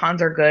know what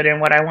cons are good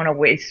and what I want to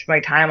waste my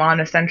time on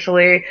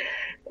essentially.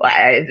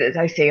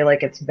 I say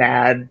like it's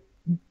bad,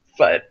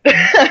 but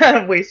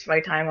waste my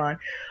time on.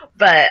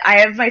 But I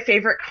have my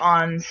favorite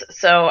cons.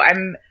 So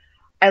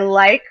I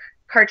like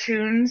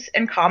cartoons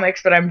and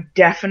comics, but I'm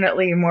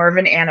definitely more of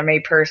an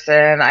anime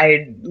person.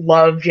 I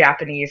love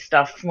Japanese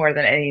stuff more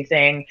than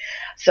anything.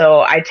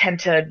 So I tend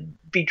to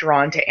be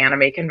drawn to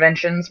anime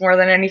conventions more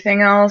than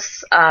anything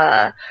else.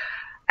 At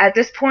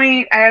this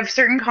point, I have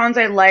certain cons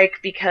I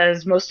like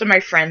because most of my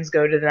friends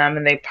go to them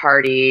and they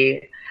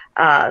party.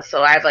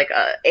 So I have like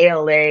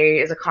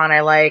ALA is a con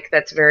I like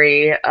that's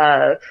very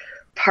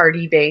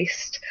party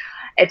based.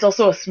 It's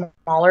also a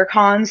smaller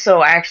con,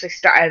 so I've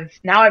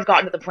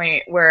gotten to the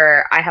point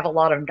where I have a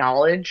lot of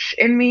knowledge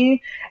in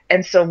me,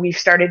 and so we've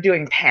started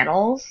doing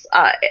panels.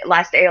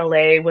 Last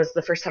ALA was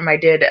the first time I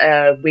did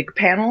a wig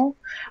panel,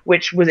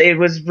 it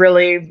was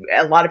really,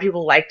 a lot of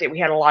people liked it. We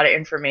had a lot of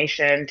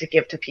information to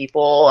give to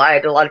people. I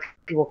had a lot of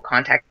people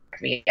contact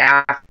me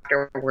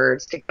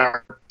afterwards to get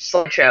our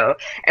slideshow,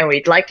 and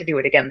we'd like to do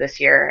it again this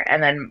year.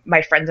 And then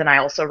my friends and I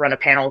also run a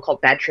panel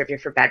called Bad Trivia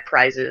for Bad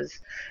Prizes.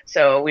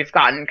 So we've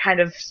started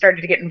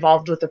to get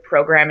involved with the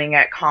programming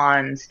at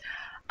cons.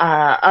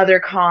 Other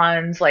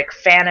cons like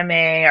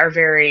Fanime are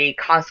very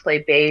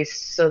cosplay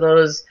based, so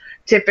those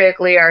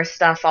typically are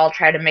stuff I'll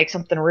try to make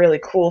something really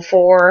cool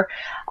for.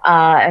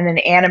 And then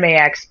Anime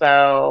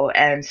Expo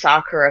and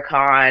Sakura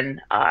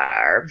Con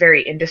are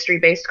very industry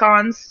based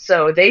cons,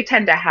 so they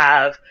tend to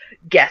have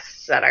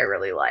guests that I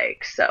really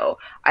like. So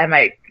I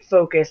might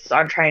focus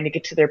on trying to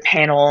get to their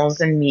panels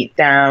and meet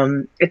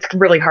them. It's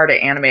really hard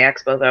at Anime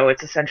Expo though.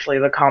 It's essentially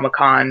the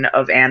Comic-Con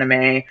of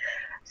anime.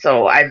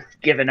 So I've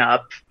given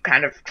up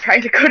kind of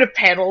trying to go to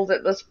panels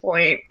at this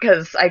point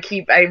because I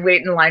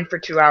wait in line for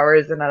 2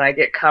 hours and then I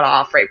get cut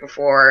off right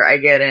before I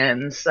get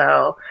in.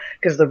 So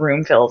because the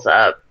room fills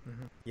up.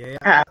 Mm-hmm.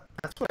 Yeah,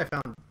 that's what I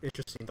found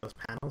interesting, those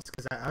panels,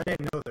 because I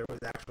didn't know there was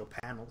actual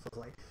panels. I was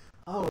like,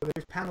 oh,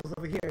 there's panels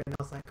over here, and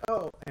I was like,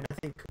 oh, and I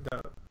think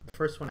the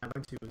first one I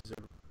went to was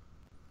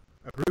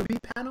a RWBY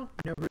panel.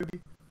 You know RWBY?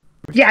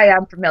 Yeah,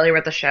 I'm familiar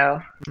with the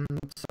show.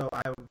 So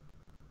I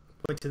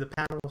went to the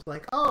panel, was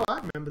like, oh,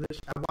 I remember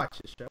this. I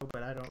watched this show,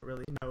 but I don't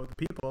really know the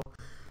people.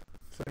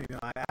 So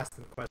I asked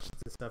them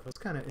questions and stuff. It was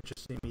kind of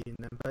interesting meeting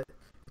them, but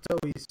it's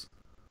always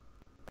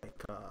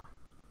like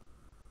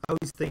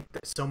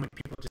so many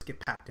people just get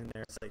packed in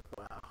there. It's like,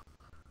 wow.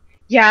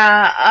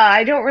 Yeah,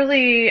 I don't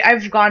really.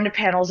 I've gone to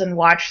panels and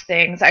watched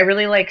things. I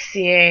really like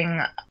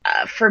seeing,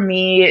 for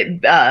me,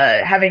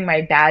 having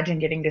my badge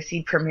and getting to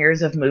see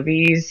premieres of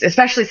movies,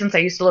 especially since I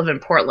used to live in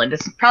Portland.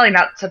 It's probably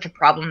not such a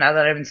problem now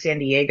that I'm in San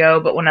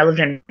Diego, but when I lived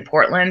in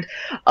Portland,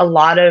 a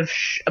lot of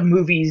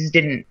movies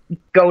didn't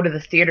go to the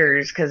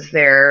theaters because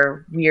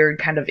they're weird,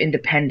 kind of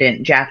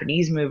independent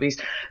Japanese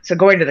movies. So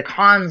going to the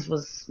cons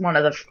was one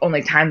of the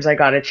only times I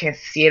got a chance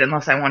to see it,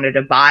 unless I wanted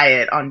to buy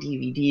it on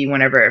DVD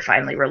whenever it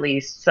finally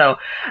released. So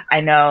I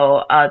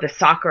know the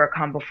Sakura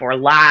Con before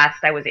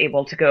last, I was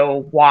able to go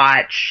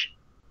watch.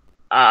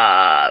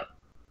 God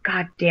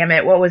damn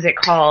it, what was it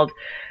called?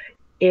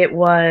 It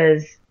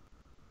was,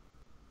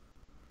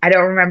 I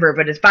don't remember,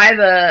 but it's by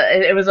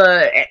the. It was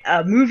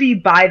a movie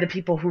by the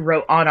people who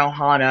wrote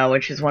Anohana,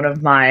 which is one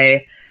of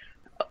my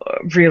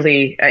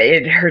really,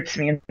 it hurts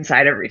me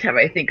inside every time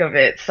I think of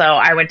it. So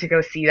I went to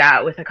go see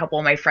that with a couple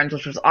of my friends,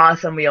 which was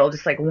awesome. We all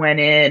just like went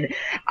in.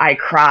 I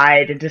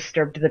cried and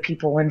disturbed the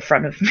people in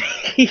front of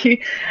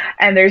me.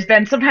 And there's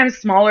been sometimes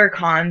smaller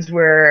cons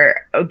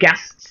where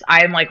guests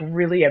I'm like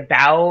really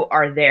about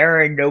are there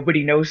and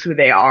nobody knows who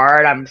they are,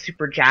 and I'm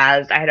super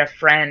jazzed. I had a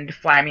friend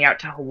fly me out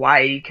to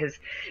Hawaii because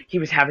he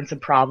was having some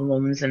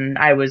problems, and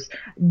I was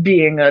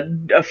being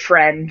a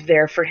friend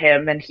there for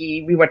him. And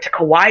we went to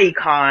Kawaii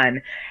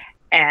Con,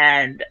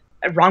 and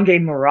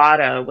Range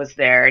Murata was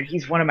there, and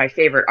he's one of my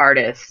favorite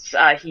artists.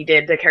 He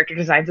did the character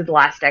designs of The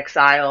Last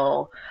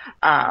Exile,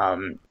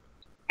 and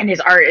his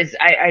art is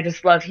I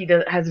just love.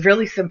 Has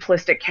really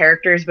simplistic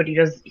characters, but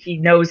he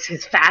knows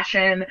his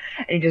fashion,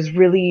 and he does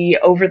really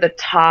over the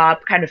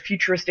top kind of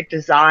futuristic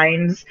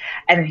designs,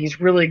 and he's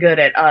really good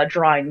at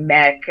drawing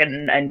mech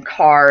and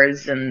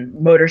cars and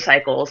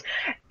motorcycles.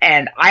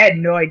 And I had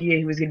no idea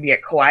he was going to be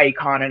at Kawaii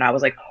Con, and I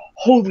was like,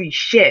 holy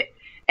shit.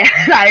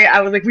 And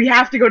I was like, we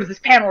have to go to this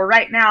panel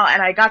right now.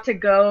 And I got to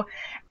go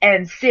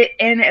and sit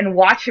in and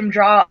watch him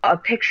draw a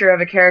picture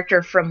of a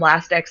character from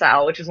Last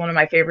Exile, which is one of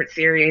my favorite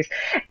series.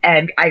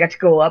 And I got to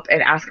go up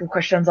and ask him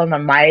questions on the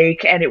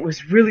mic. And it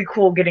was really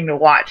cool getting to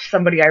watch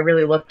somebody I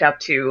really looked up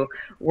to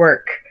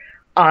work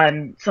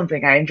on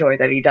something I enjoy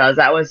that he does.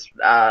 That was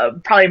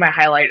probably my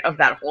highlight of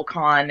that whole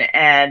con,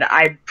 and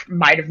I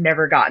might have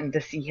never gotten to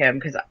see him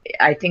because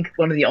I think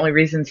one of the only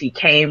reasons he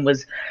came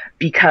was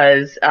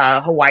because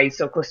Hawaii's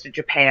so close to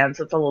Japan,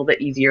 so it's a little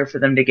bit easier for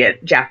them to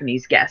get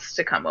Japanese guests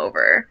to come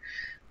over.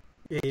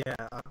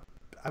 Yeah,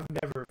 I've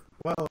never.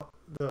 Well,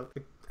 I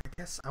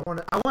guess I want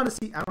to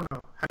see. I don't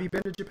know. Have you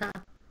been to Japan?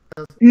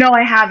 No,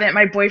 I haven't.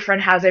 My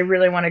boyfriend has. I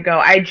really want to go.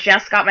 I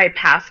just got my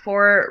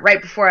passport right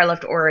before I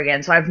left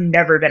Oregon, so I've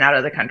never been out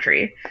of the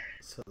country.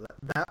 So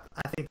that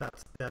I think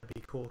that'd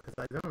be cool because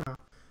I don't know.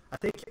 I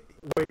think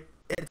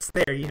it's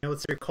there. You know,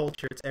 it's their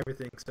culture. It's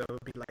everything. So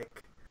it'd be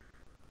like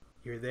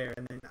you're there,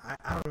 and then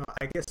I don't know.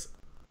 I guess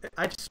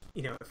I just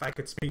if I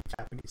could speak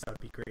Japanese, that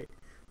would be great.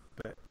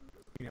 But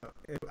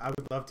I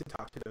would love to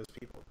talk to those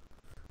people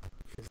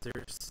because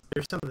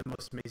there's some of the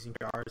most amazing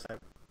drawers I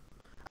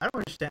don't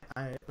understand.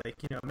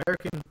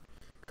 American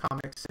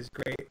comics is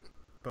great,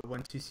 but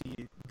once you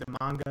see the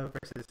manga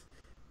versus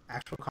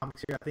actual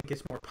comics here, I think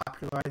it's more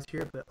popularized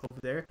here. But over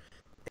there,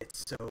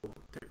 it's so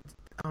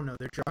I don't know.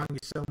 They're drawing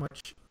so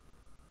much.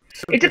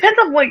 It depends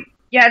on what.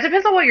 Yeah, it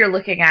depends on what you're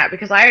looking at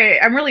because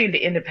I'm really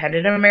into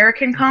independent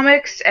American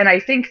comics, and I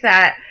think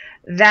that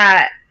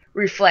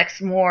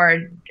reflects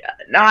more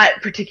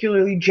not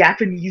particularly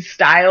Japanese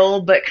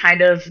style, but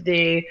kind of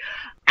the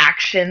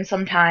action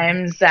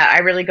sometimes that I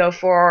really go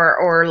for,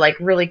 or like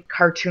really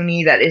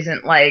cartoony that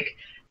isn't like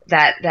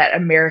that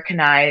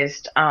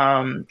Americanized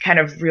kind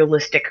of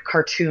realistic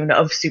cartoon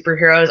of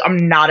superheroes. I'm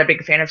not a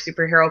big fan of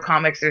superhero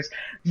comics. There's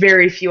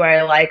very few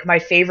I like. My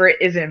favorite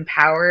is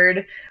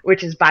Empowered,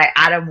 which is by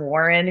Adam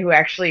Warren, who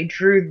actually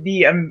drew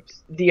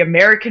the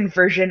American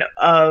version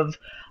of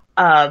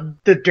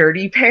the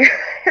Dirty Pair.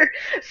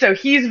 So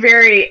he's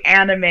very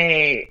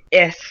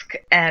anime-esque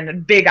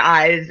and big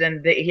eyes,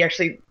 and he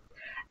actually,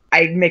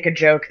 I make a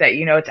joke that,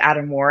 it's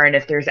Adam Warren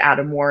if there's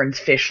Adam Warren's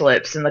fish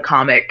lips in the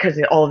comic because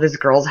all of his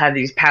girls have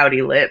these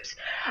pouty lips.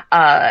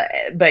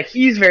 But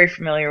he's very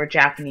familiar with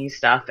Japanese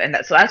stuff, and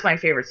so that's my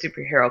favorite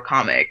superhero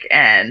comic.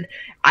 And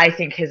I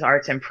think his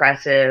art's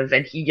impressive,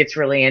 and he gets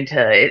really into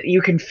it.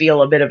 You can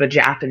feel a bit of a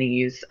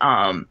Japanese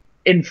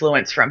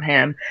influence from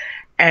him.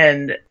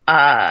 And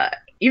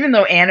even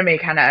though anime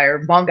or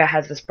manga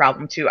has this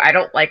problem too, I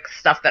don't like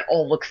stuff that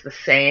all looks the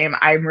same.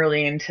 I'm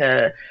really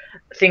into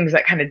things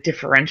that kind of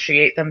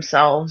differentiate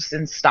themselves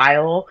in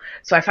style.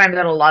 So I find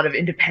that a lot of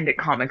independent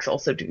comics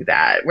also do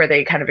that, where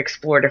they kind of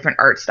explore different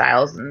art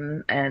styles,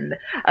 and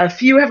a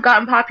few have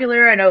gotten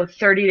popular. I know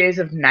 30 Days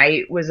of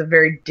Night was a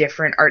very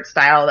different art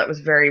style that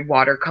was very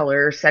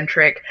watercolor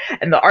centric,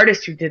 and the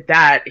artist who did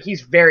that,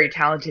 he's very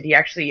talented. He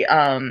actually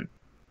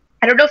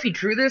I don't know if he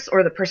drew this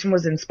or the person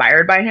was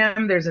inspired by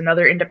him. There's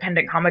another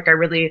independent comic I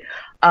really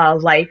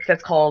like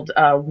that's called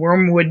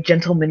Wormwood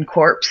Gentleman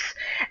Corpse,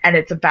 and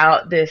it's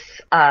about this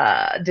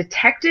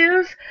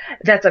detective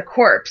that's a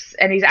corpse,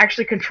 and he's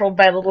actually controlled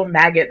by a little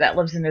maggot that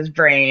lives in his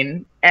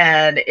brain.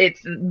 And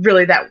it's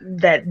really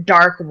that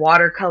dark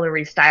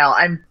watercolory style.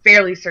 I'm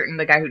fairly certain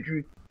the guy who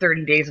drew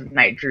 30 Days of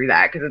Night drew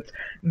that, because it's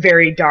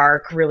very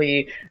dark,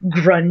 really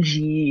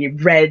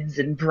grungy reds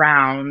and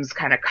browns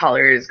kind of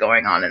colors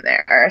going on in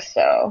there.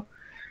 So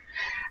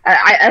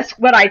that's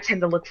what I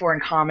tend to look for in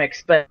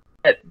comics, but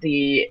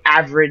the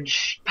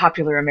average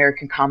popular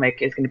American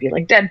comic is going to be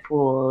like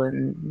Deadpool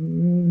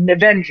and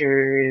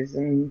Avengers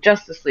and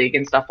Justice League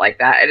and stuff like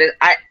that.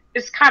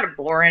 It's kind of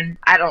boring.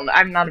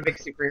 I'm not a big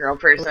superhero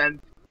person.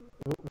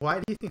 Why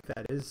do you think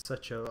that is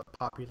such a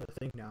popular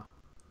thing now?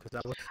 Because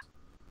that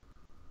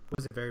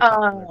was it very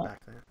popular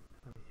back then?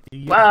 I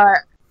mean,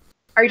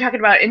 are you talking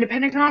about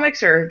independent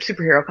comics or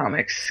superhero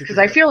comics? Because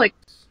I think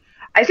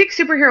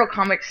superhero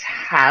comics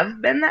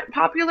have been that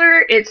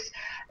popular. It's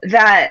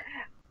that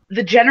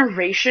the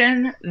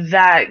generation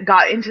that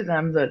got into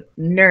them, the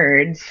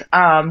nerds,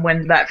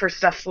 when that first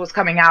stuff was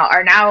coming out,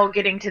 are now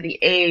getting to the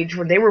age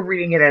when they were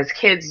reading it as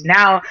kids.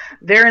 Now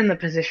they're in the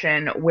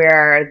position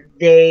where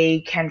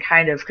they can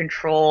kind of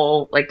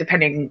control, like,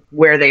 depending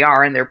where they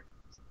are in their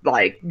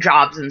like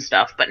jobs and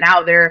stuff. But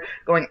now they're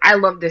going, I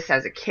love this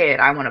as a kid.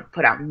 I want to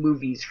put out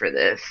movies for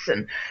this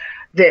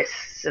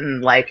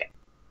and like,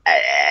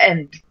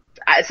 and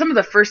some of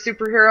the first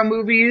superhero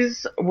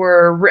movies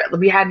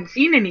we hadn't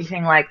seen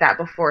anything like that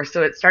before,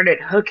 so it started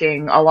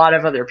hooking a lot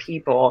of other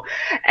people.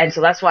 And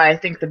so that's why I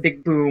think the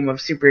big boom of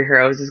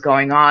superheroes is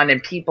going on,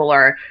 and people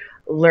are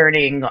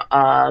learning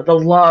the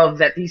love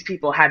that these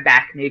people had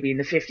back maybe in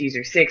the 50s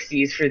or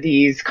 60s for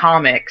these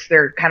comics.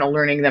 They're kind of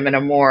learning them in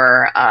a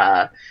more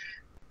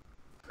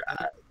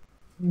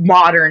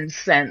modern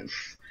sense.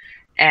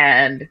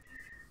 And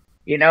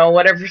you know,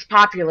 whatever's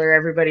popular,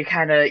 everybody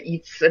kind of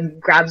eats and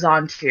grabs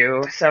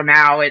onto. So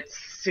now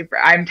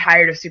I'm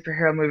tired of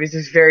superhero movies.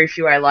 There's very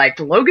few I liked.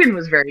 Logan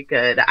was very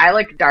good. I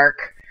like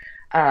Dark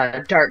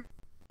Knight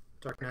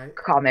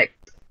comics.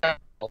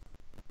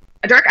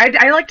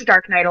 I liked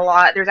Dark Knight a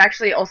lot. There's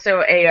actually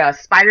also a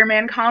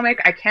Spider-Man comic.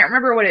 I can't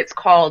remember what it's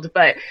called,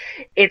 but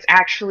it's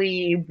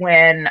actually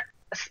when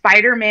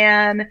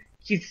Spider-Man,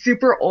 he's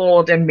super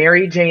old and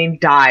Mary Jane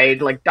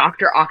died, like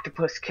Dr.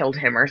 Octopus killed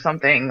him or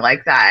something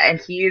like that, and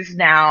he's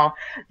now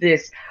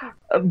this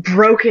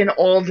broken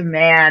old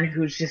man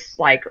who's just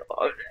like,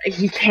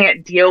 he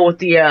can't deal with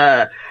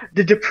the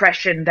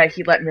depression that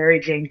he let Mary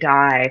Jane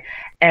die,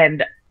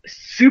 and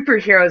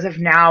superheroes have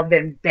now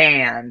been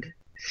banned,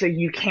 so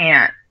you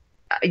can't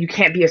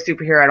be a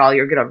superhero at all.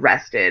 You'll get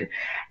arrested.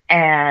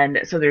 And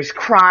so there's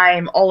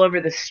crime all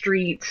over the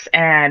streets,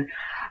 and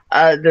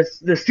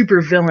the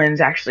super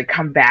villains actually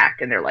come back,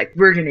 and they're like,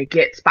 we're gonna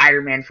get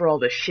Spider-Man for all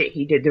the shit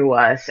he did to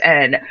us.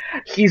 And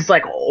he's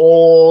like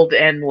old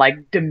and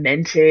like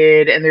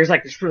demented, and there's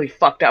like this really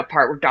fucked up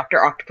part where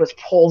Dr. Octopus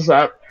pulls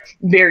up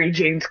Mary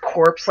Jane's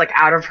corpse like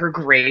out of her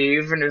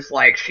grave and is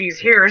like, she's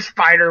here,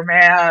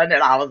 Spider-Man.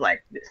 And I was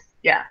like,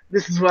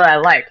 this is what I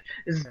like.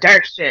 This is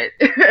dark shit.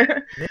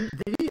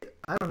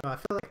 I don't know. I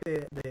feel like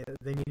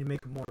they need to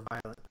make it more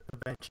violent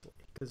eventually,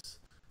 because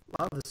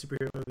a lot of the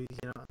superhero movies,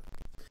 you know,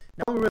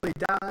 no one really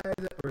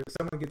dies or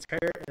someone gets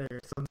hurt or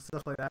some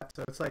stuff like that.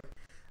 So it's like,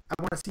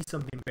 I want to see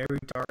something very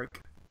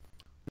dark.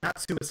 Not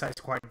Suicide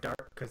Squad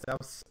dark, because that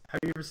was.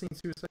 Have you ever seen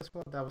Suicide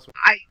Squad? That was.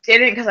 I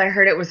didn't, because I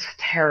heard it was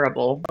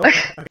terrible.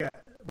 Okay.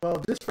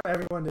 Well, just for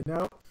everyone to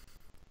know,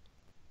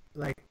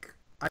 like,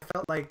 I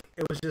felt like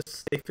it was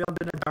just, they filmed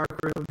in a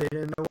dark room. They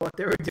didn't know what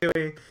they were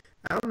doing.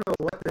 I don't know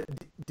what the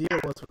deal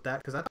was with that,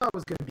 because I thought it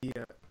was going to be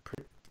at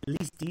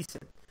least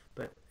decent,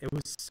 but it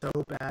was so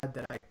bad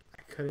that I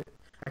couldn't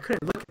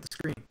look at the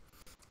screen,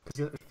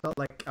 because it felt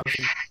like I was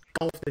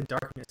engulfed in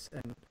darkness.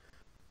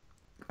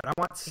 But I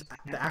want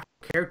the actual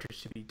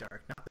characters to be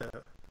dark, not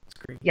the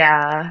screen.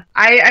 Yeah,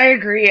 I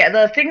agree.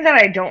 The thing that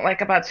I don't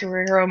like about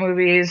superhero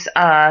movies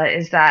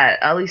is that,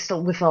 at least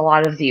with a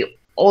lot of the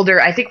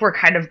older, I think we're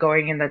kind of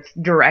going in that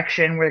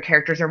direction where the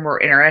characters are more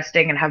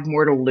interesting and have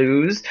more to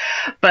lose.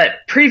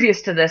 But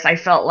previous to this, I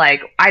felt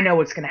like I know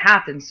what's going to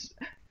happen.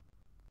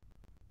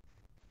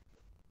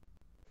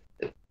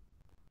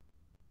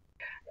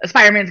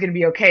 Spider-Man's going to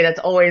be okay. That's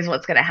always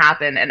what's going to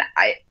happen. And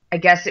I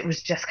guess it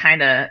was just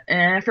kind of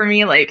for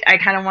me. Like, I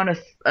kind of want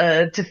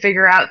to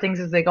figure out things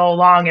as they go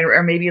along,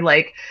 or maybe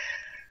like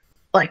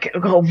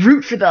go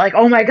root for the, like,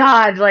 oh my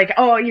god, like,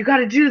 oh, you got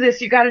to do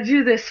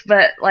this.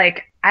 But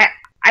like,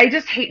 I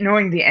just hate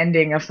knowing the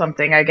ending of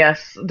something, I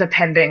guess,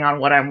 depending on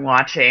what I'm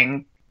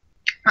watching.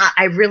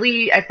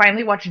 I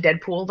finally watched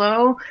Deadpool,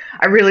 though.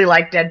 I really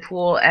like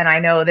Deadpool, and I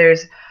know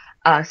there's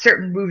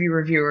certain movie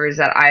reviewers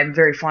that I'm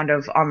very fond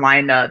of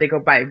online. They go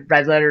by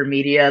Red Letter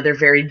Media. They're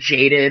very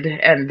jaded,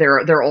 and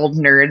they're old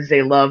nerds.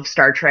 They love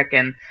Star Trek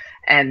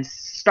and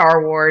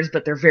Star Wars,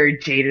 but they're very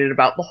jaded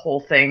about the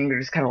whole thing. They're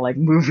just kind of like,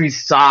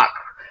 movies suck.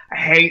 I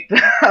hate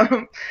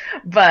them.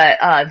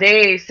 But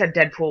they said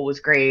Deadpool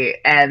was great,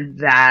 and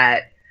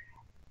that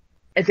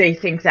they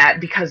think that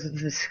because of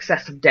the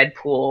success of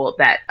Deadpool,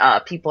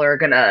 that people are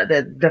gonna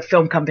the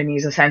film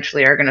companies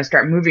essentially are gonna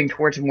start moving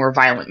towards a more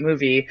violent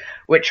movie,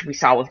 which we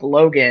saw with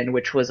Logan,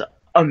 which was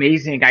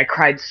amazing. I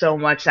cried so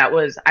much. That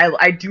was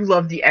I do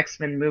love the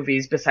X-Men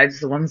movies besides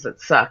the ones that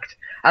sucked.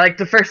 I like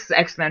the first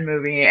X-Men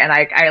movie, and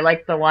I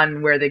like the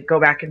one where they go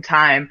back in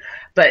time.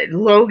 But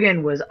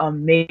Logan was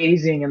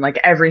amazing, and like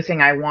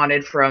everything I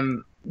wanted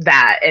from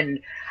that. And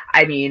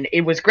I mean,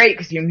 it was great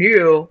because you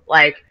knew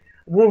like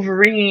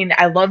Wolverine.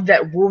 I love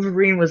that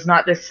Wolverine was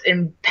not this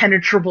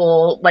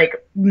impenetrable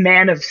like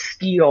man of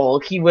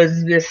steel. He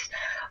was this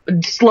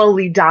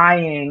slowly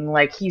dying.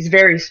 Like he's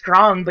very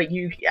strong, but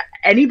you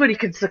anybody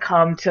could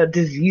succumb to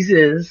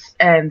diseases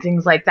and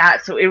things like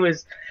that. So it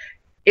was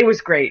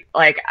great.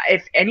 Like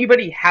if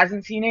anybody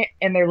hasn't seen it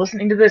and they're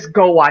listening to this,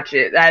 go watch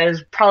it. That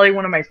is probably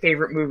one of my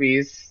favorite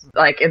movies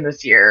like in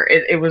this year.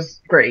 It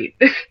was great.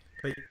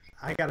 But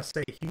I gotta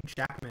say, Hugh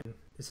Jackman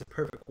is a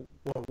perfect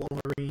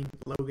Wolverine.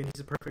 Logan,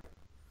 he's a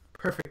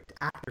perfect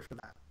actor for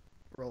that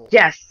role.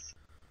 Yes.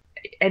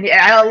 And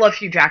I love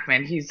Hugh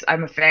Jackman.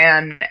 I'm a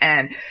fan,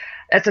 and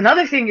that's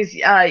another thing is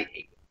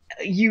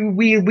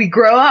we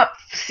grow up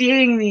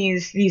seeing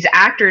these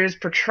actors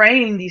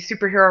portraying these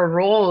superhero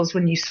roles.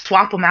 When you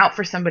swap them out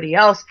for somebody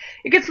else,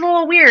 it gets a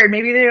little weird.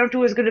 Maybe they don't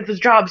do as good of his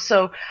job.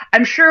 So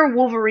I'm sure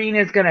Wolverine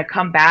is going to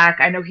come back.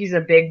 I know he's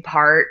a big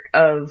part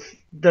of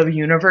the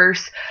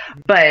universe,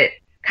 but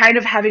kind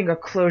of having a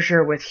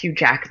closure with Hugh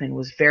Jackman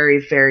was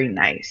very, very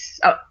nice.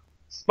 Oh,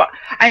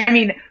 I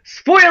mean,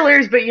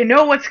 spoilers, but you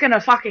know what's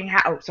gonna fucking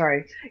happen. Oh,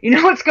 sorry. You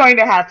know what's going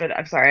to happen.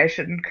 I'm sorry, I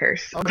shouldn't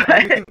curse. Oh, no,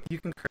 But you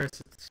can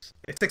curse.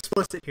 It's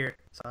explicit here,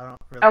 so I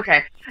don't really.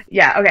 okay.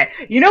 Yeah, okay.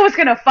 You know what's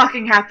gonna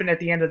fucking happen at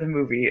the end of the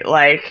movie.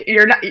 Like,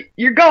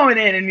 you're going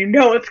in and you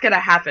know what's gonna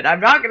happen. I'm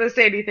not gonna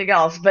say anything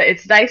else, but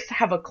it's nice to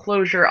have a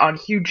closure on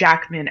Hugh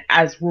Jackman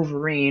as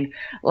Wolverine.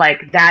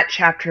 Like, that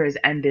chapter has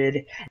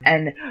ended,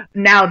 and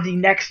now the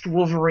next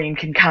Wolverine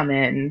can come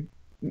in.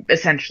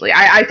 Essentially,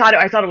 I thought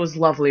it was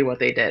lovely what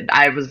they did.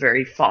 I was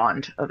very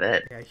fond of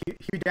it. Yeah,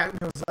 Hugh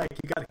Jackman was like,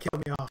 "You gotta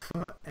kill me off,"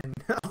 and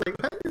I was like,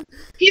 "What?"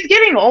 He's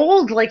getting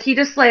old. Like he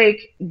just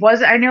like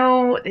was. I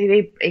know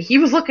he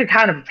was looking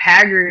kind of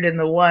haggard in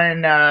the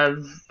one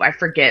of I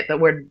forget that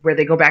where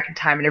they go back in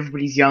time and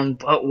everybody's young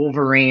but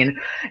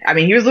Wolverine. I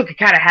mean, he was looking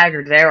kind of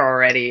haggard there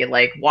already.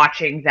 Like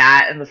watching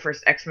that and the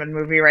first X-Men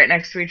movie right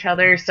next to each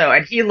other. So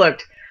and he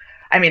looked.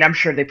 I mean, I'm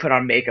sure they put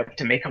on makeup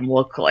to make him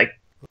look like.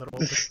 A little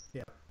older.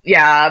 Yeah.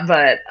 Yeah,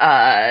 but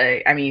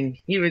I mean,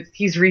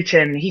 he's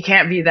reaching. He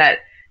can't be that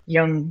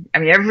young. I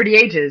mean, everybody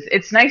ages.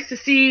 It's nice to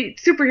see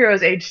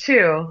superheroes age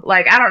too.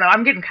 Like I don't know,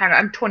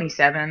 I'm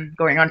 27,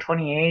 going on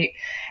 28,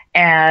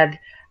 and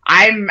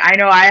I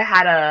know I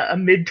had a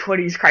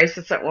mid-20s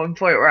crisis at one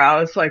point where I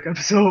was like, I'm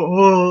so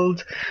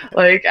old,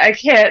 like I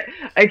can't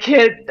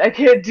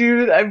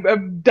do.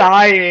 I'm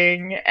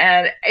dying,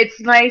 and it's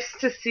nice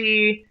to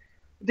see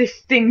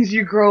these things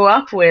you grow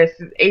up with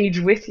age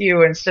with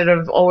you instead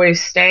of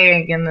always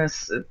staying in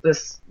this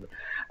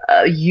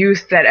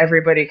youth that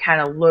everybody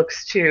kind of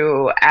looks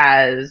to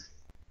as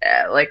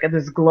like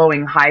this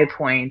glowing high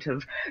point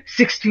of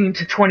 16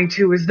 to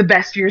 22 is the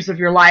best years of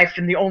your life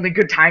and the only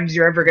good times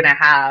you're ever going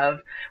to have.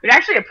 But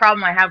actually a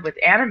problem I have with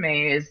anime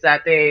is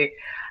that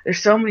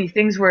there's so many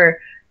things where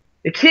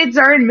the kids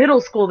are in middle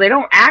school. They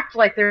don't act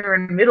like they're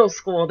in middle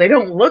school. They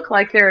don't look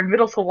like they're in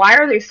middle school. Why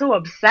are they so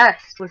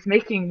obsessed with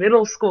making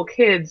middle school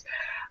kids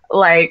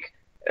like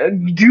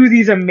do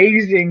these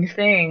amazing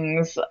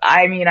things?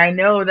 I mean, I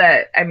know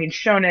that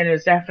shonen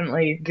is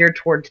definitely geared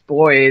towards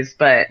boys,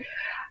 but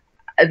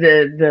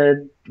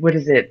the what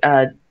is it?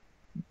 I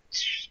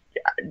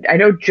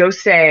know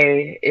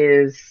Josei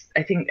is.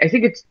 I think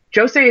it's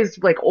Josei is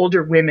like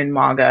older women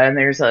manga, and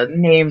there's a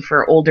name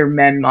for older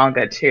men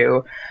manga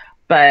too,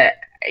 but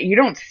you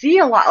don't see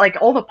a lot. Like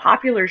all the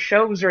popular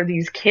shows are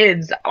these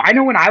kids. I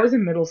know when I was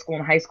in middle school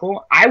and high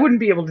school, I wouldn't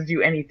be able to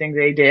do anything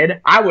they did.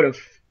 I would have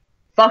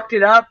fucked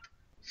it up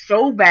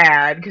so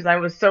bad because I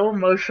was so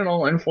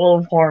emotional and full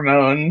of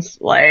hormones.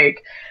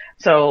 Like,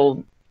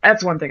 so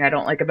that's one thing I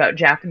don't like about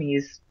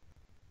Japanese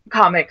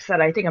comics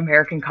that I think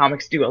American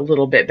comics do a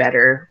little bit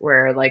better,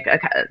 where like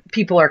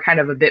people are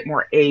kind of a bit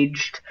more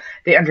aged.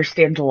 They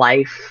understand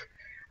life.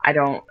 I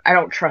don't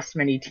trust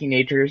many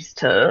teenagers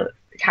to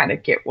kind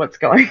of get what's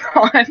going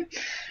on. Okay.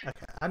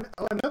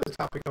 Another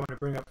topic I want to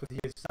bring up with you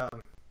is,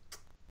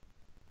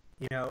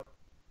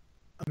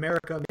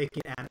 America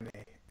making anime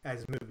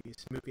as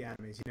movie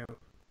animes.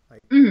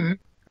 Like Mm-hmm.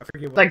 I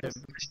forget what. Like The,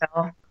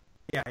 Supercell.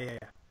 yeah.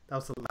 That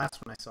was the last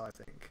one I saw, I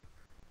think.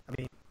 I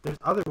mean, there's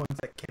other ones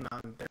that came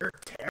out and they're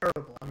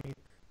terrible. I mean,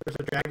 there's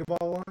a Dragon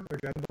Ball one or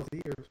Dragon Ball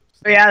Z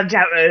or. Yeah,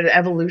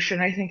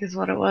 Evolution, I think is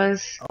what it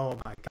was. Oh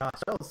my gosh,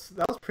 that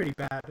was pretty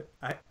bad.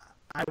 I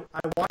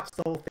watched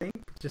the whole thing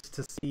just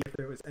to see if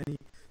there was anything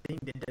they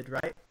did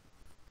right.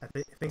 I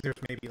think there's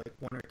maybe like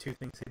one or two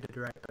things they did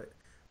right, but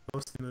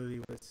most of the movie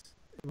was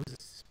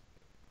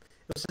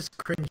just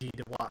cringy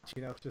to watch.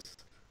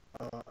 Just.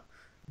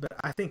 But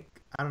I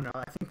don't know.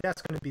 I think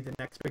that's going to be the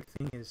next big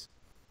thing is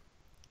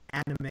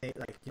anime,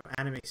 like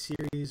anime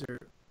series or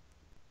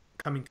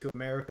coming to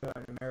America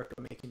and America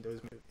making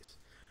those movies.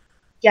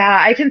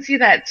 Yeah, I can see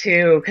that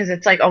too, because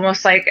it's like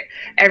almost like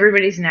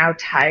everybody's now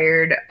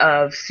tired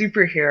of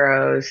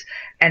superheroes,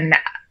 and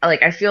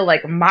like I feel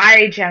like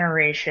my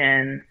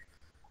generation,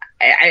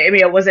 I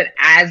mean, it wasn't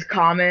as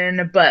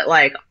common, but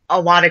like a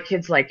lot of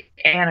kids like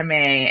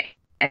anime,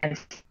 and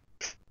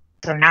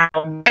so now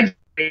my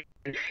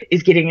generation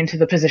is getting into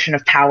the position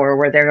of power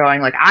where they're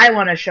going like, I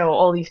want to show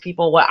all these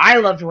people what I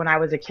loved when I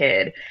was a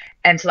kid,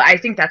 and so I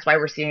think that's why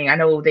we're seeing. I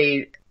know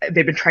they've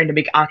been trying to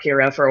make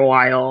Akira for a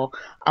while.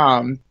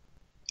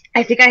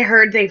 I think I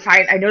heard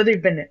I know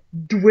they've been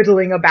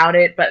dwiddling about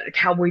it, but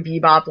Cowboy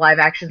Bebop live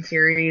action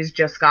series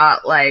just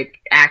got like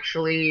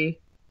actually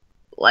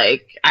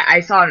like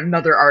I saw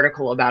another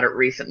article about it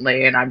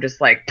recently, and I'm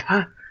just like,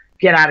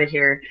 get out of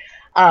here.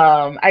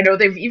 I know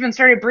they've even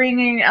started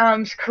bringing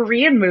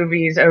Korean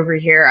movies over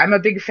here. I'm a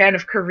big fan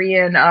of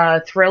Korean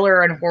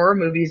thriller and horror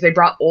movies. They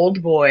brought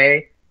Old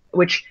Boy,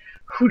 which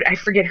I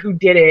forget who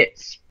did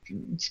it.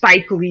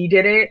 Spike Lee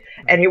did it,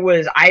 and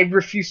I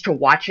refused to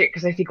watch it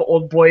because I think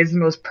Old Boy is the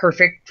most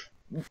perfect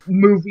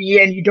movie,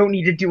 and you don't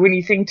need to do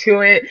anything to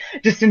it.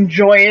 Just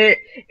enjoy it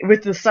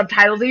with the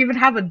subtitles. They even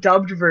have a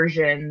dubbed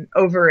version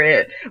over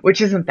it,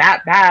 which isn't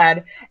that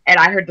bad. And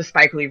I heard the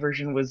Spike Lee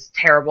version was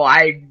terrible.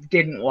 I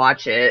didn't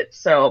watch it,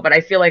 but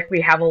I feel like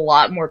we have a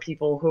lot more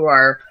people who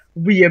are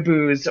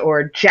weeaboos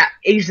or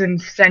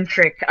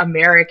Asian-centric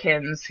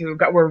Americans who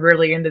were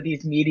really into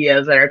these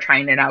medias that are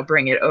trying to now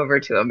bring it over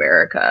to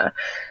America.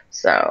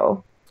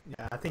 So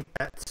yeah, I think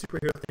that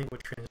superhero thing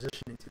would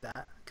transition into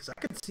that, because I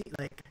could see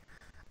like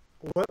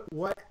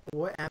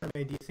what anime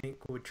do you think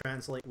would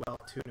translate well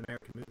to an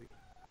American movie?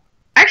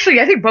 actually,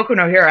 I think Boku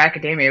no Hero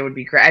Academia would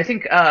be great. I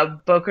think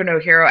Boku no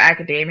Hero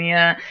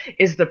Academia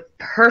is the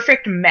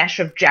perfect mesh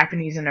of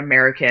Japanese and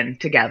American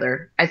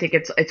together. I think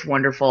it's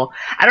wonderful.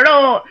 I don't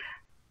know.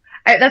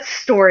 That's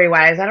story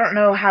wise. I don't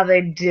know how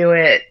they do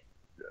it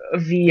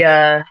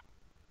via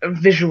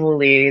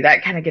visually.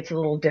 That kind of gets a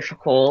little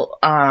difficult.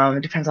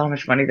 It depends on how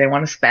much money they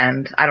want to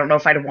spend. I don't know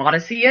if I'd want to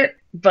see it,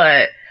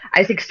 but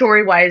I think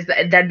story wise,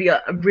 that'd be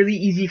really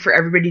easy for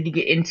everybody to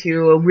get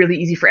into, really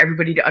easy for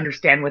everybody to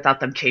understand without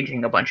them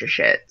changing a bunch of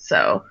shit.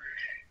 So,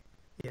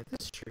 yeah,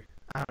 that's true.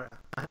 I don't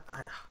know.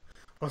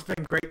 Well, it's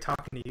been great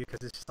talking to you,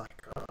 because it's just like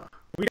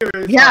we don't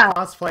really talk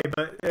cosplay,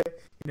 but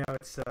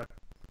it's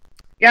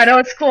yeah, no,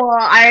 it's cool.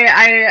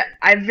 I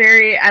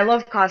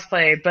love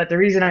cosplay, but the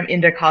reason I'm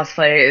into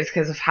cosplay is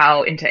because of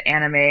how into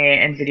anime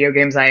and video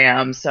games I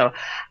am. So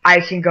I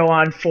can go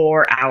on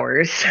for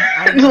hours.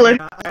 I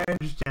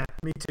understand.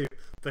 Me too.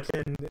 But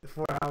then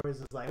 4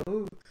 hours is like,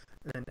 ooh.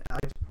 And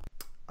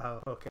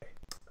okay.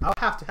 I'll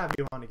have to have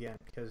you on again,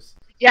 because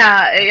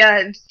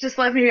yeah, just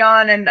let me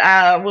on, and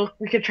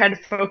we could try to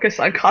focus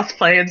on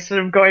cosplay instead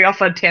of going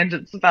off on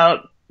tangents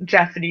about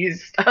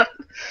Japanese stuff.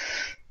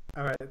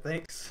 All right,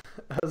 thanks.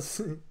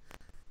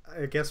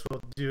 I guess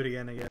we'll do it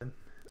again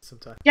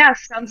sometime. Yeah,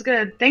 sounds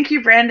good. Thank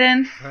you,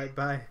 Brandon. All right,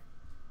 bye.